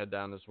supposed to head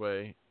down this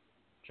way,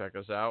 check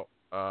us out.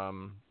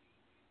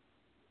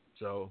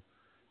 So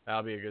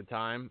that'll be a good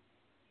time.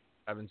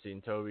 I haven't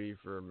seen Toby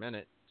for a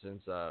minute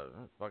since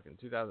fucking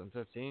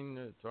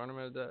 2015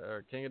 Tournament of Death,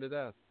 or King of the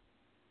Death.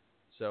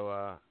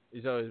 So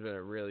he's always been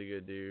a really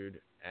good dude,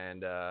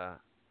 and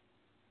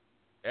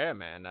yeah,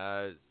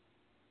 man.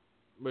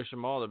 Wish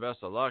him all the best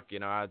of luck,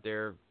 out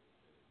there.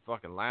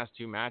 Fucking last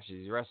two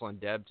matches. He's wrestling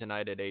Deb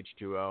tonight at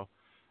H2O.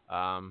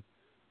 I'll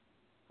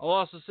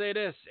also say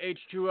this.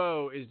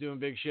 H2O is doing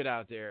big shit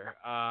out there.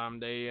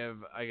 They have,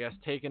 I guess,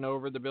 taken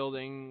over the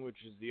building, which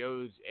is the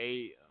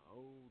OTW,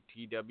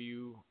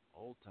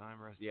 Old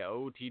Time Wrestling. Yeah,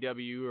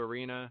 OTW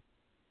Arena.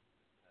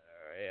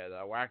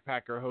 The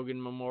Whackpacker Hogan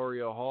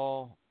Memorial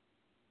Hall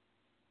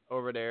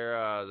over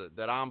there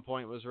that On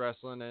Point was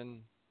wrestling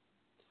in.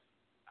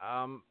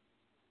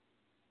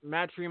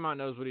 Matt Tremont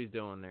knows what he's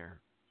doing there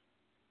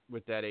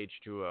with that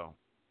H2O.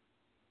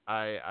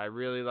 I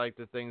really like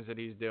the things that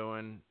he's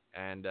doing,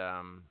 and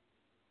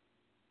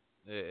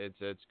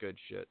it's good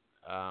shit.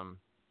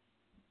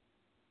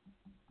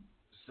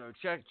 So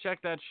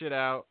check that shit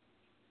out.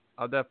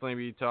 I'll definitely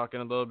be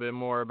talking a little bit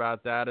more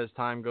about that as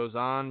time goes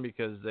on,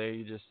 because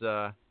they just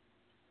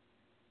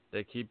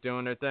they keep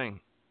doing their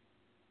thing.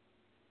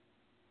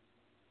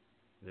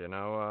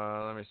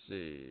 Let me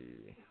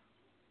see.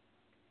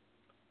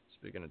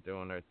 Speaking of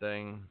doing their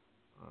thing,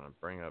 I'll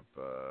bring up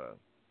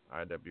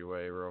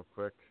IWA real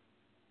quick.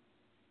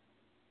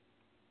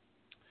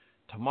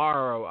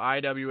 Tomorrow,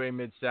 IWA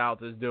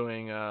Mid-South is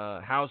doing a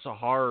House of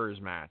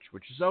Horrors match,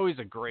 which is always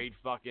a great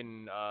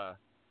fucking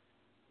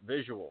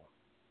visual.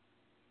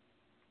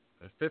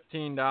 A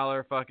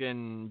 $15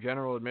 fucking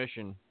general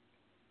admission.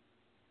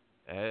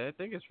 I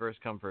think it's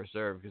first come, first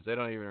serve, because they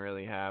don't even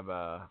really have...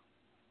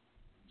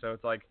 So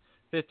it's like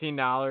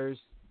 $15...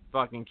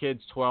 Fucking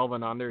kids 12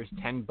 and under is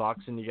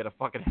 $10, and you get a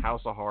fucking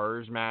House of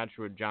Horrors match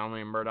with John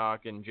William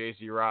Murdoch and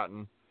JC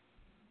Rotten.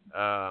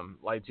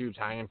 Light tubes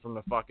hanging from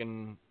the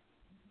fucking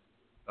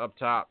up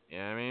top. You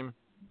know what I mean?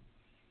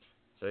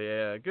 So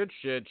yeah, good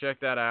shit. Check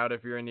that out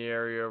if you're in the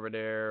area over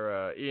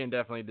there. Ian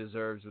definitely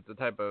deserves, with the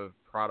type of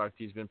product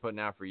he's been putting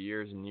out for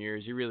years and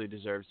years, he really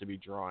deserves to be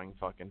drawing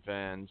fucking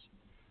fans.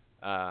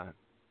 So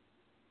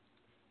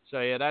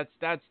yeah,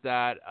 that's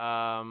that.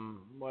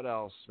 What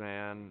else,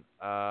 man?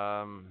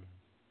 I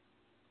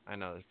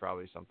know there's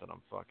probably something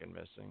I'm fucking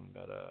missing,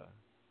 but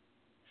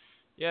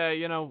yeah,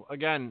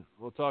 again,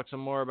 we'll talk some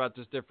more about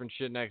this different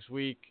shit next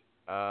week.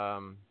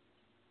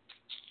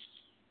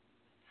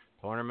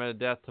 Tournament of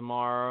Death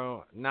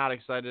tomorrow. Not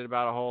excited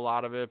about a whole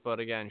lot of it,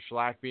 but again,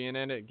 Schlack being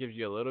in it gives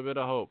you a little bit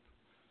of hope.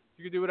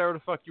 You can do whatever the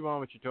fuck you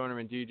want with your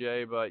tournament,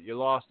 DJ, but you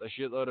lost a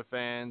shitload of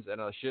fans and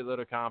a shitload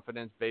of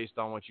confidence based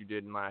on what you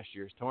did in last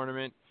year's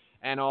tournament,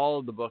 and all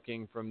of the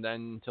booking from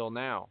then until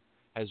now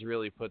has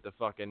really put the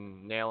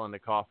fucking nail in the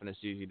coffin of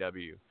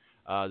CZW.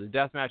 The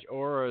deathmatch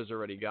aura is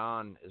already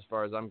gone, as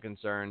far as I'm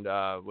concerned,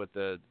 with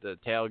the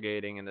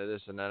tailgating and the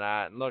this and the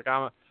that. And look,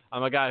 I'm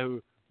a guy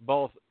who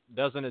both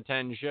doesn't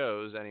attend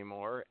shows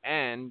anymore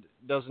and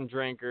doesn't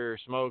drink or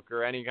smoke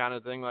or any kind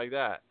of thing like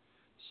that.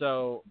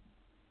 So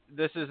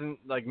this isn't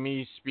like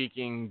me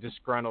speaking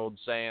disgruntled,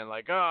 saying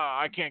like, "Oh,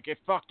 I can't get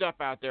fucked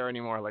up out there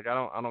anymore." Like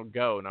I don't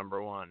go.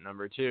 Number one,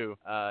 number two.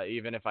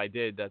 Even if I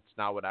did, that's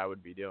not what I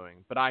would be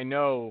doing. But I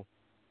know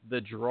the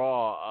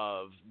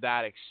draw of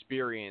that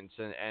experience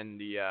and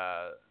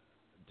the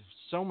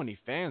so many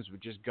fans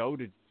would just go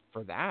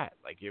for that.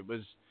 Like it was,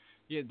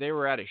 yeah, they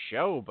were at a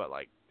show, but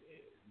like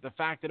the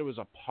fact that it was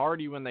a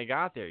party when they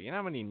got there. You know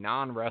how many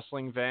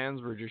non-wrestling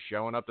fans were just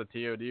showing up to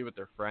TOD with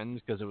their friends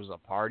because it was a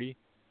party?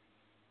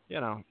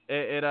 It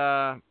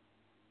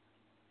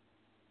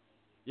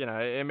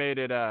made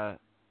it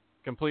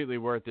completely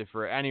worth it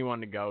for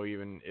anyone to go,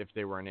 even if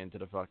they weren't into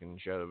the fucking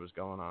show that was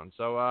going on.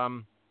 So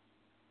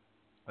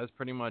that's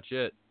pretty much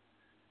it.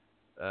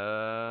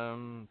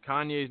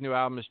 Kanye's new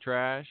album is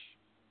trash.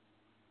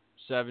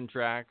 7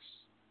 tracks,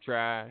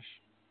 trash.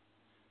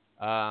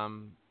 I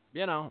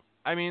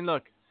mean,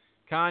 look,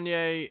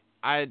 Kanye,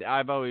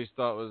 I've always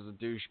thought was a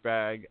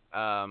douchebag,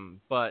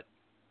 but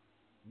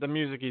the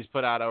music he's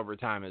put out over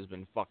time has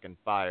been fucking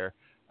fire.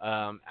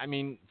 I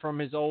mean, from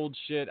his old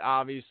shit,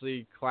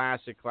 obviously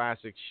classic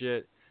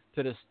shit,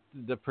 to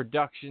the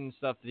production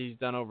stuff that he's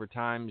done over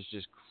time is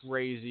just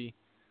crazy.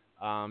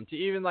 To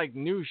even like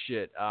new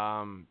shit.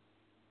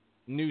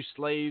 New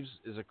Slaves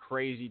is a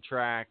crazy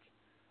track.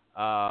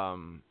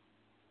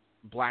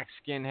 Black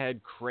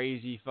Skinhead,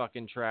 crazy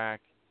fucking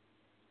track.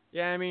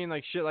 Yeah, I mean,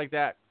 like, shit like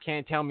that.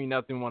 Can't Tell Me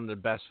Nothing, one of the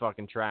best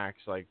fucking tracks.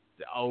 Like,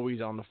 always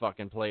on the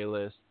fucking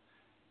playlist.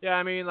 Yeah,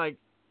 I mean, like,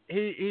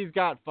 he's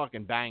got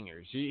fucking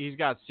bangers. He's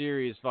got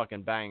serious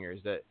fucking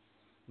bangers that,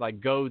 like,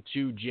 go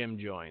to gym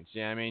joints.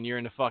 Yeah, I mean, you're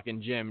in the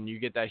fucking gym and you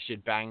get that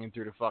shit banging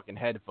through the fucking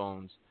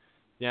headphones.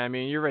 Yeah, I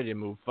mean, you're ready to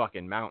move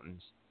fucking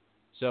mountains.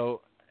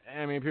 So,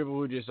 I mean, people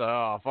who just,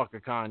 fuck a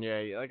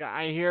Kanye. Like,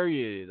 I hear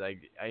you.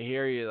 Like,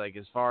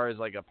 as far as,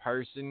 like, a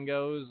person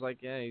goes,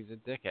 like, yeah, he's a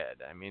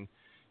dickhead. I mean,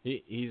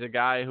 he's a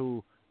guy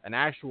who, an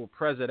actual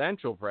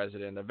presidential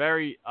president, a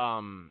very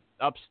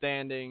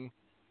upstanding,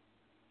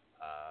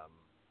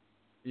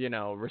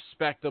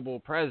 respectable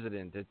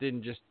president that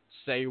didn't just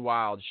say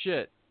wild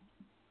shit,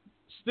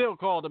 still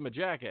called him a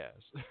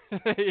jackass.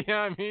 You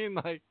know what I mean?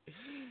 Like,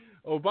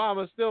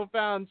 Obama still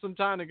found some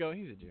time to go,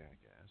 he's a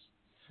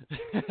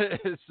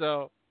jackass.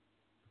 So,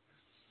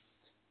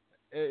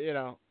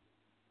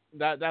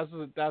 that's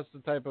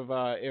the type of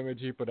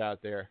image he put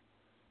out there.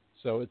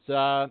 So it's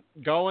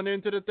going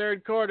into the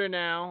third quarter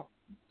now.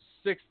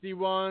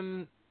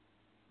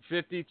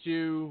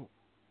 61-52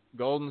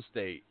 Golden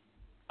State.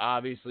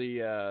 Obviously,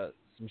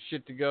 some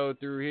shit to go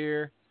through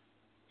here.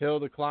 Hill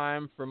to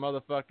climb for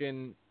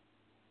motherfucking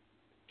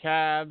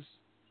Cavs.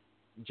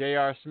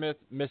 J.R. Smith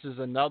misses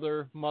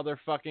another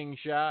motherfucking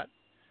shot.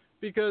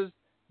 Because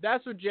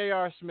that's what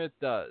J.R. Smith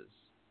does.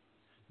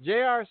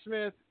 J.R.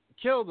 Smith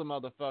killed a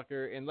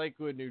motherfucker in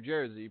Lakewood, New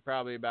Jersey,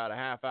 probably about a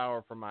half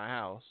hour from my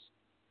house.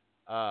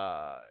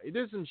 He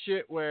did some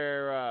shit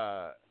where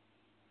a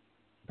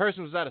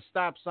person was at a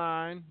stop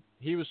sign.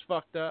 He was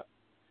fucked up.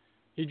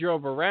 He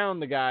drove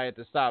around the guy at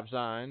the stop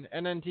sign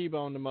and then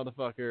T-boned the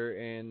motherfucker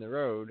in the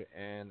road.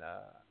 And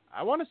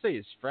I want to say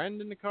his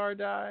friend in the car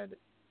died.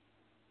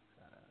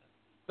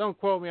 Don't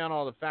quote me on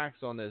all the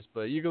facts on this,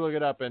 but you can look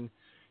it up, and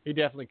he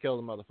definitely killed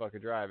the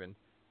motherfucker driving,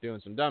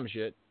 doing some dumb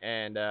shit,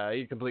 and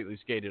he completely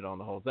skated on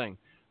the whole thing.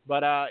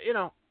 But,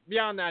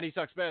 beyond that, he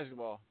sucks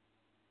basketball.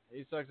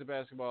 He sucks at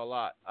basketball a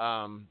lot.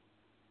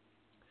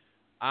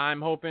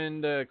 I'm hoping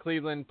the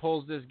Cleveland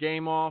pulls this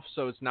game off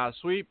so it's not a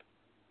sweep.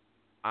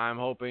 I'm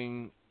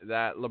hoping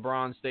that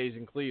LeBron stays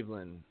in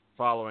Cleveland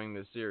following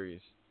this series.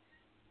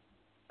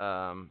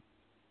 I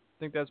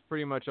think that's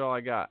pretty much all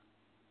I got.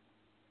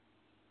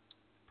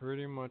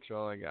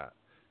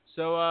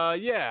 So,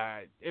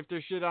 yeah, if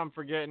there's shit I'm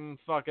forgetting,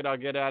 fuck it, I'll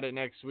get at it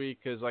next week.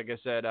 Because, like I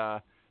said,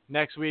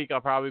 next week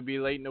I'll probably be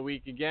late in the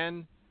week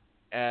again.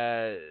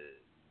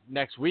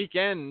 Next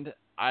weekend,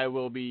 I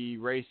will be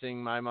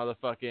racing my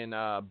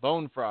motherfucking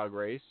Bone Frog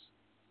race.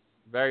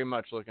 Very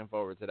much looking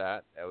forward to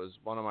that. It was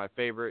one of my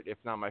favorite, if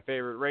not my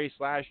favorite race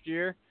last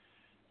year.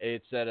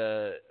 It's at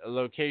a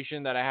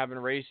location that I haven't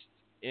raced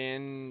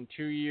in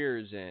 2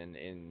 years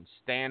in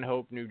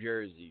Stanhope, New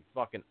Jersey.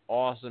 Fucking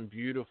awesome,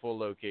 beautiful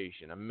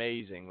location.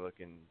 Amazing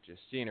looking.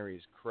 Just scenery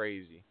is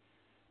crazy.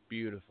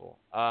 Beautiful.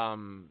 So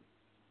I'm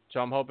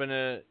hoping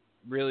to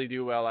really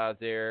do well out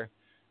there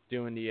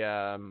doing the,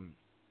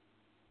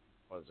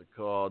 what is it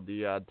called?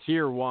 The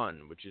Tier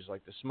 1, which is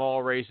like the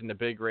small race and the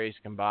big race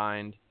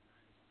combined.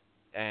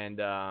 And,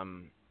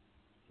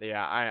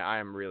 yeah, I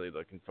am really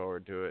looking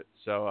forward to it.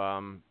 So,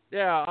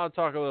 yeah, I'll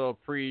talk a little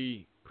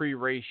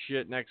pre-race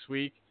shit next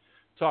week.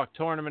 Talk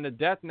Tournament of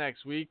Death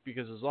next week,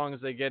 because as long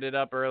as they get it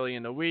up early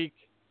in the week,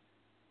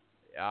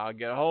 I'll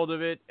get a hold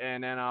of it,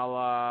 and then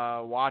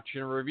I'll watch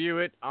and review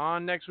it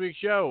on next week's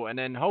show. And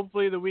then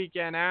hopefully the week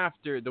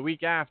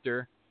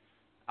after,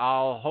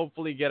 I'll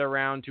hopefully get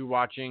around to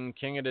watching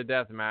King of the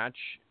Death match,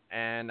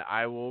 and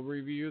I will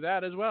review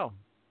that as well.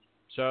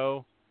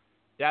 So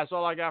that's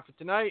all I got for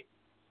tonight.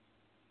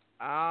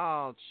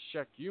 I'll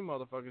check you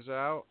motherfuckers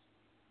out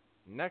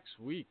next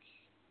week.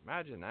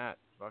 Imagine that.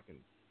 Fucking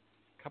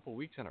couple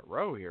weeks in a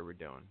row here we're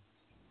doing.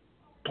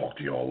 Talk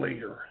to y'all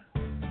later.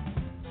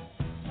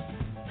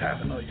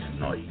 Have a nice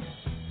night.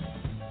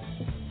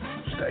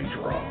 Stay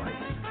dry.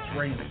 It's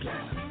raining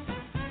again.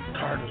 I'm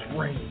tired of this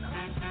rain.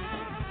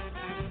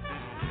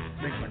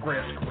 Makes my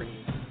grass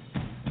green.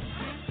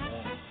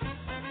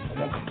 I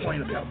won't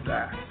complain about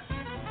that.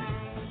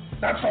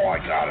 That's all I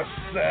gotta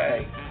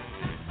say.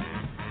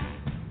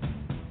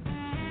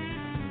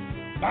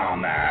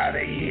 I'm out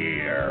of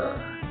here.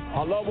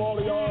 I love all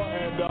of y'all,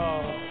 and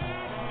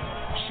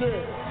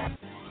shit.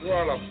 You're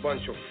all a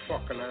bunch of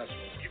fucking assholes.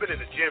 You've been in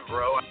the gym,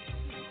 bro.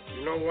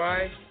 You know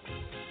why?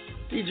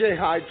 DJ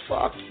Hyde,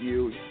 fuck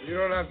you. You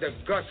don't have the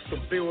guts to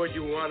be what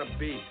you want to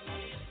be.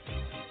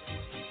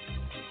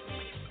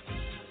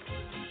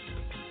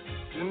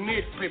 You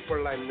need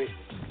people like me.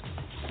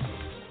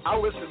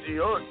 I'll listen to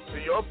your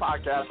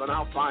podcast and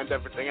I'll find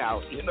everything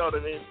out. You know what I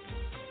mean?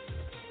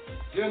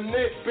 You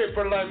need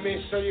people like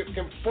me so you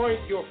can point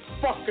your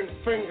fucking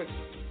fingers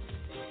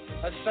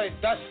and say,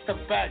 that's the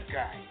bad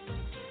guy.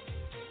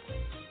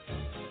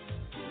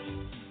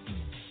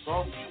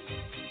 So,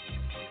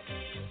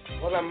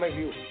 what'll I make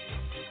you?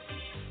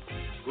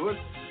 Good.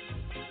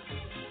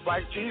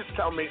 Black Cheese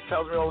tells me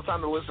all the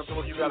time to listen to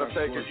what you gotta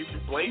say, because you be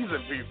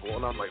blazing people.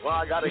 And I'm like, well,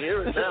 I gotta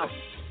hear it now.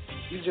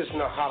 You just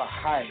know how to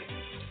hide.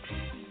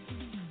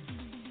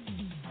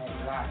 How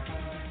to lie.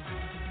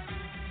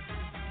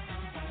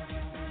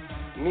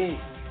 Me,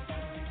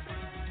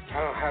 I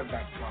don't have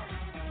that problem.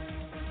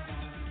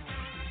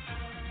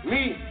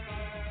 Me,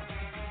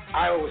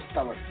 I always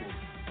tell the truth.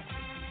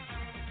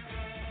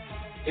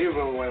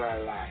 Even when I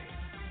lie.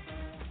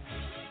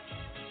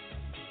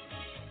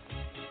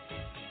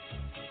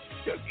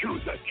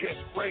 Yakuza Kick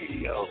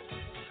Radio.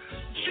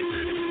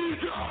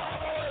 Jesus!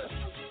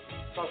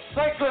 So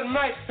say good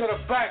night to the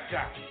bad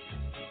guy.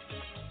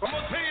 I'm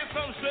gonna tell you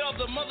something straight off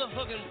the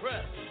motherfucking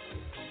press.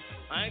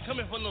 I ain't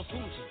coming for no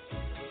fools.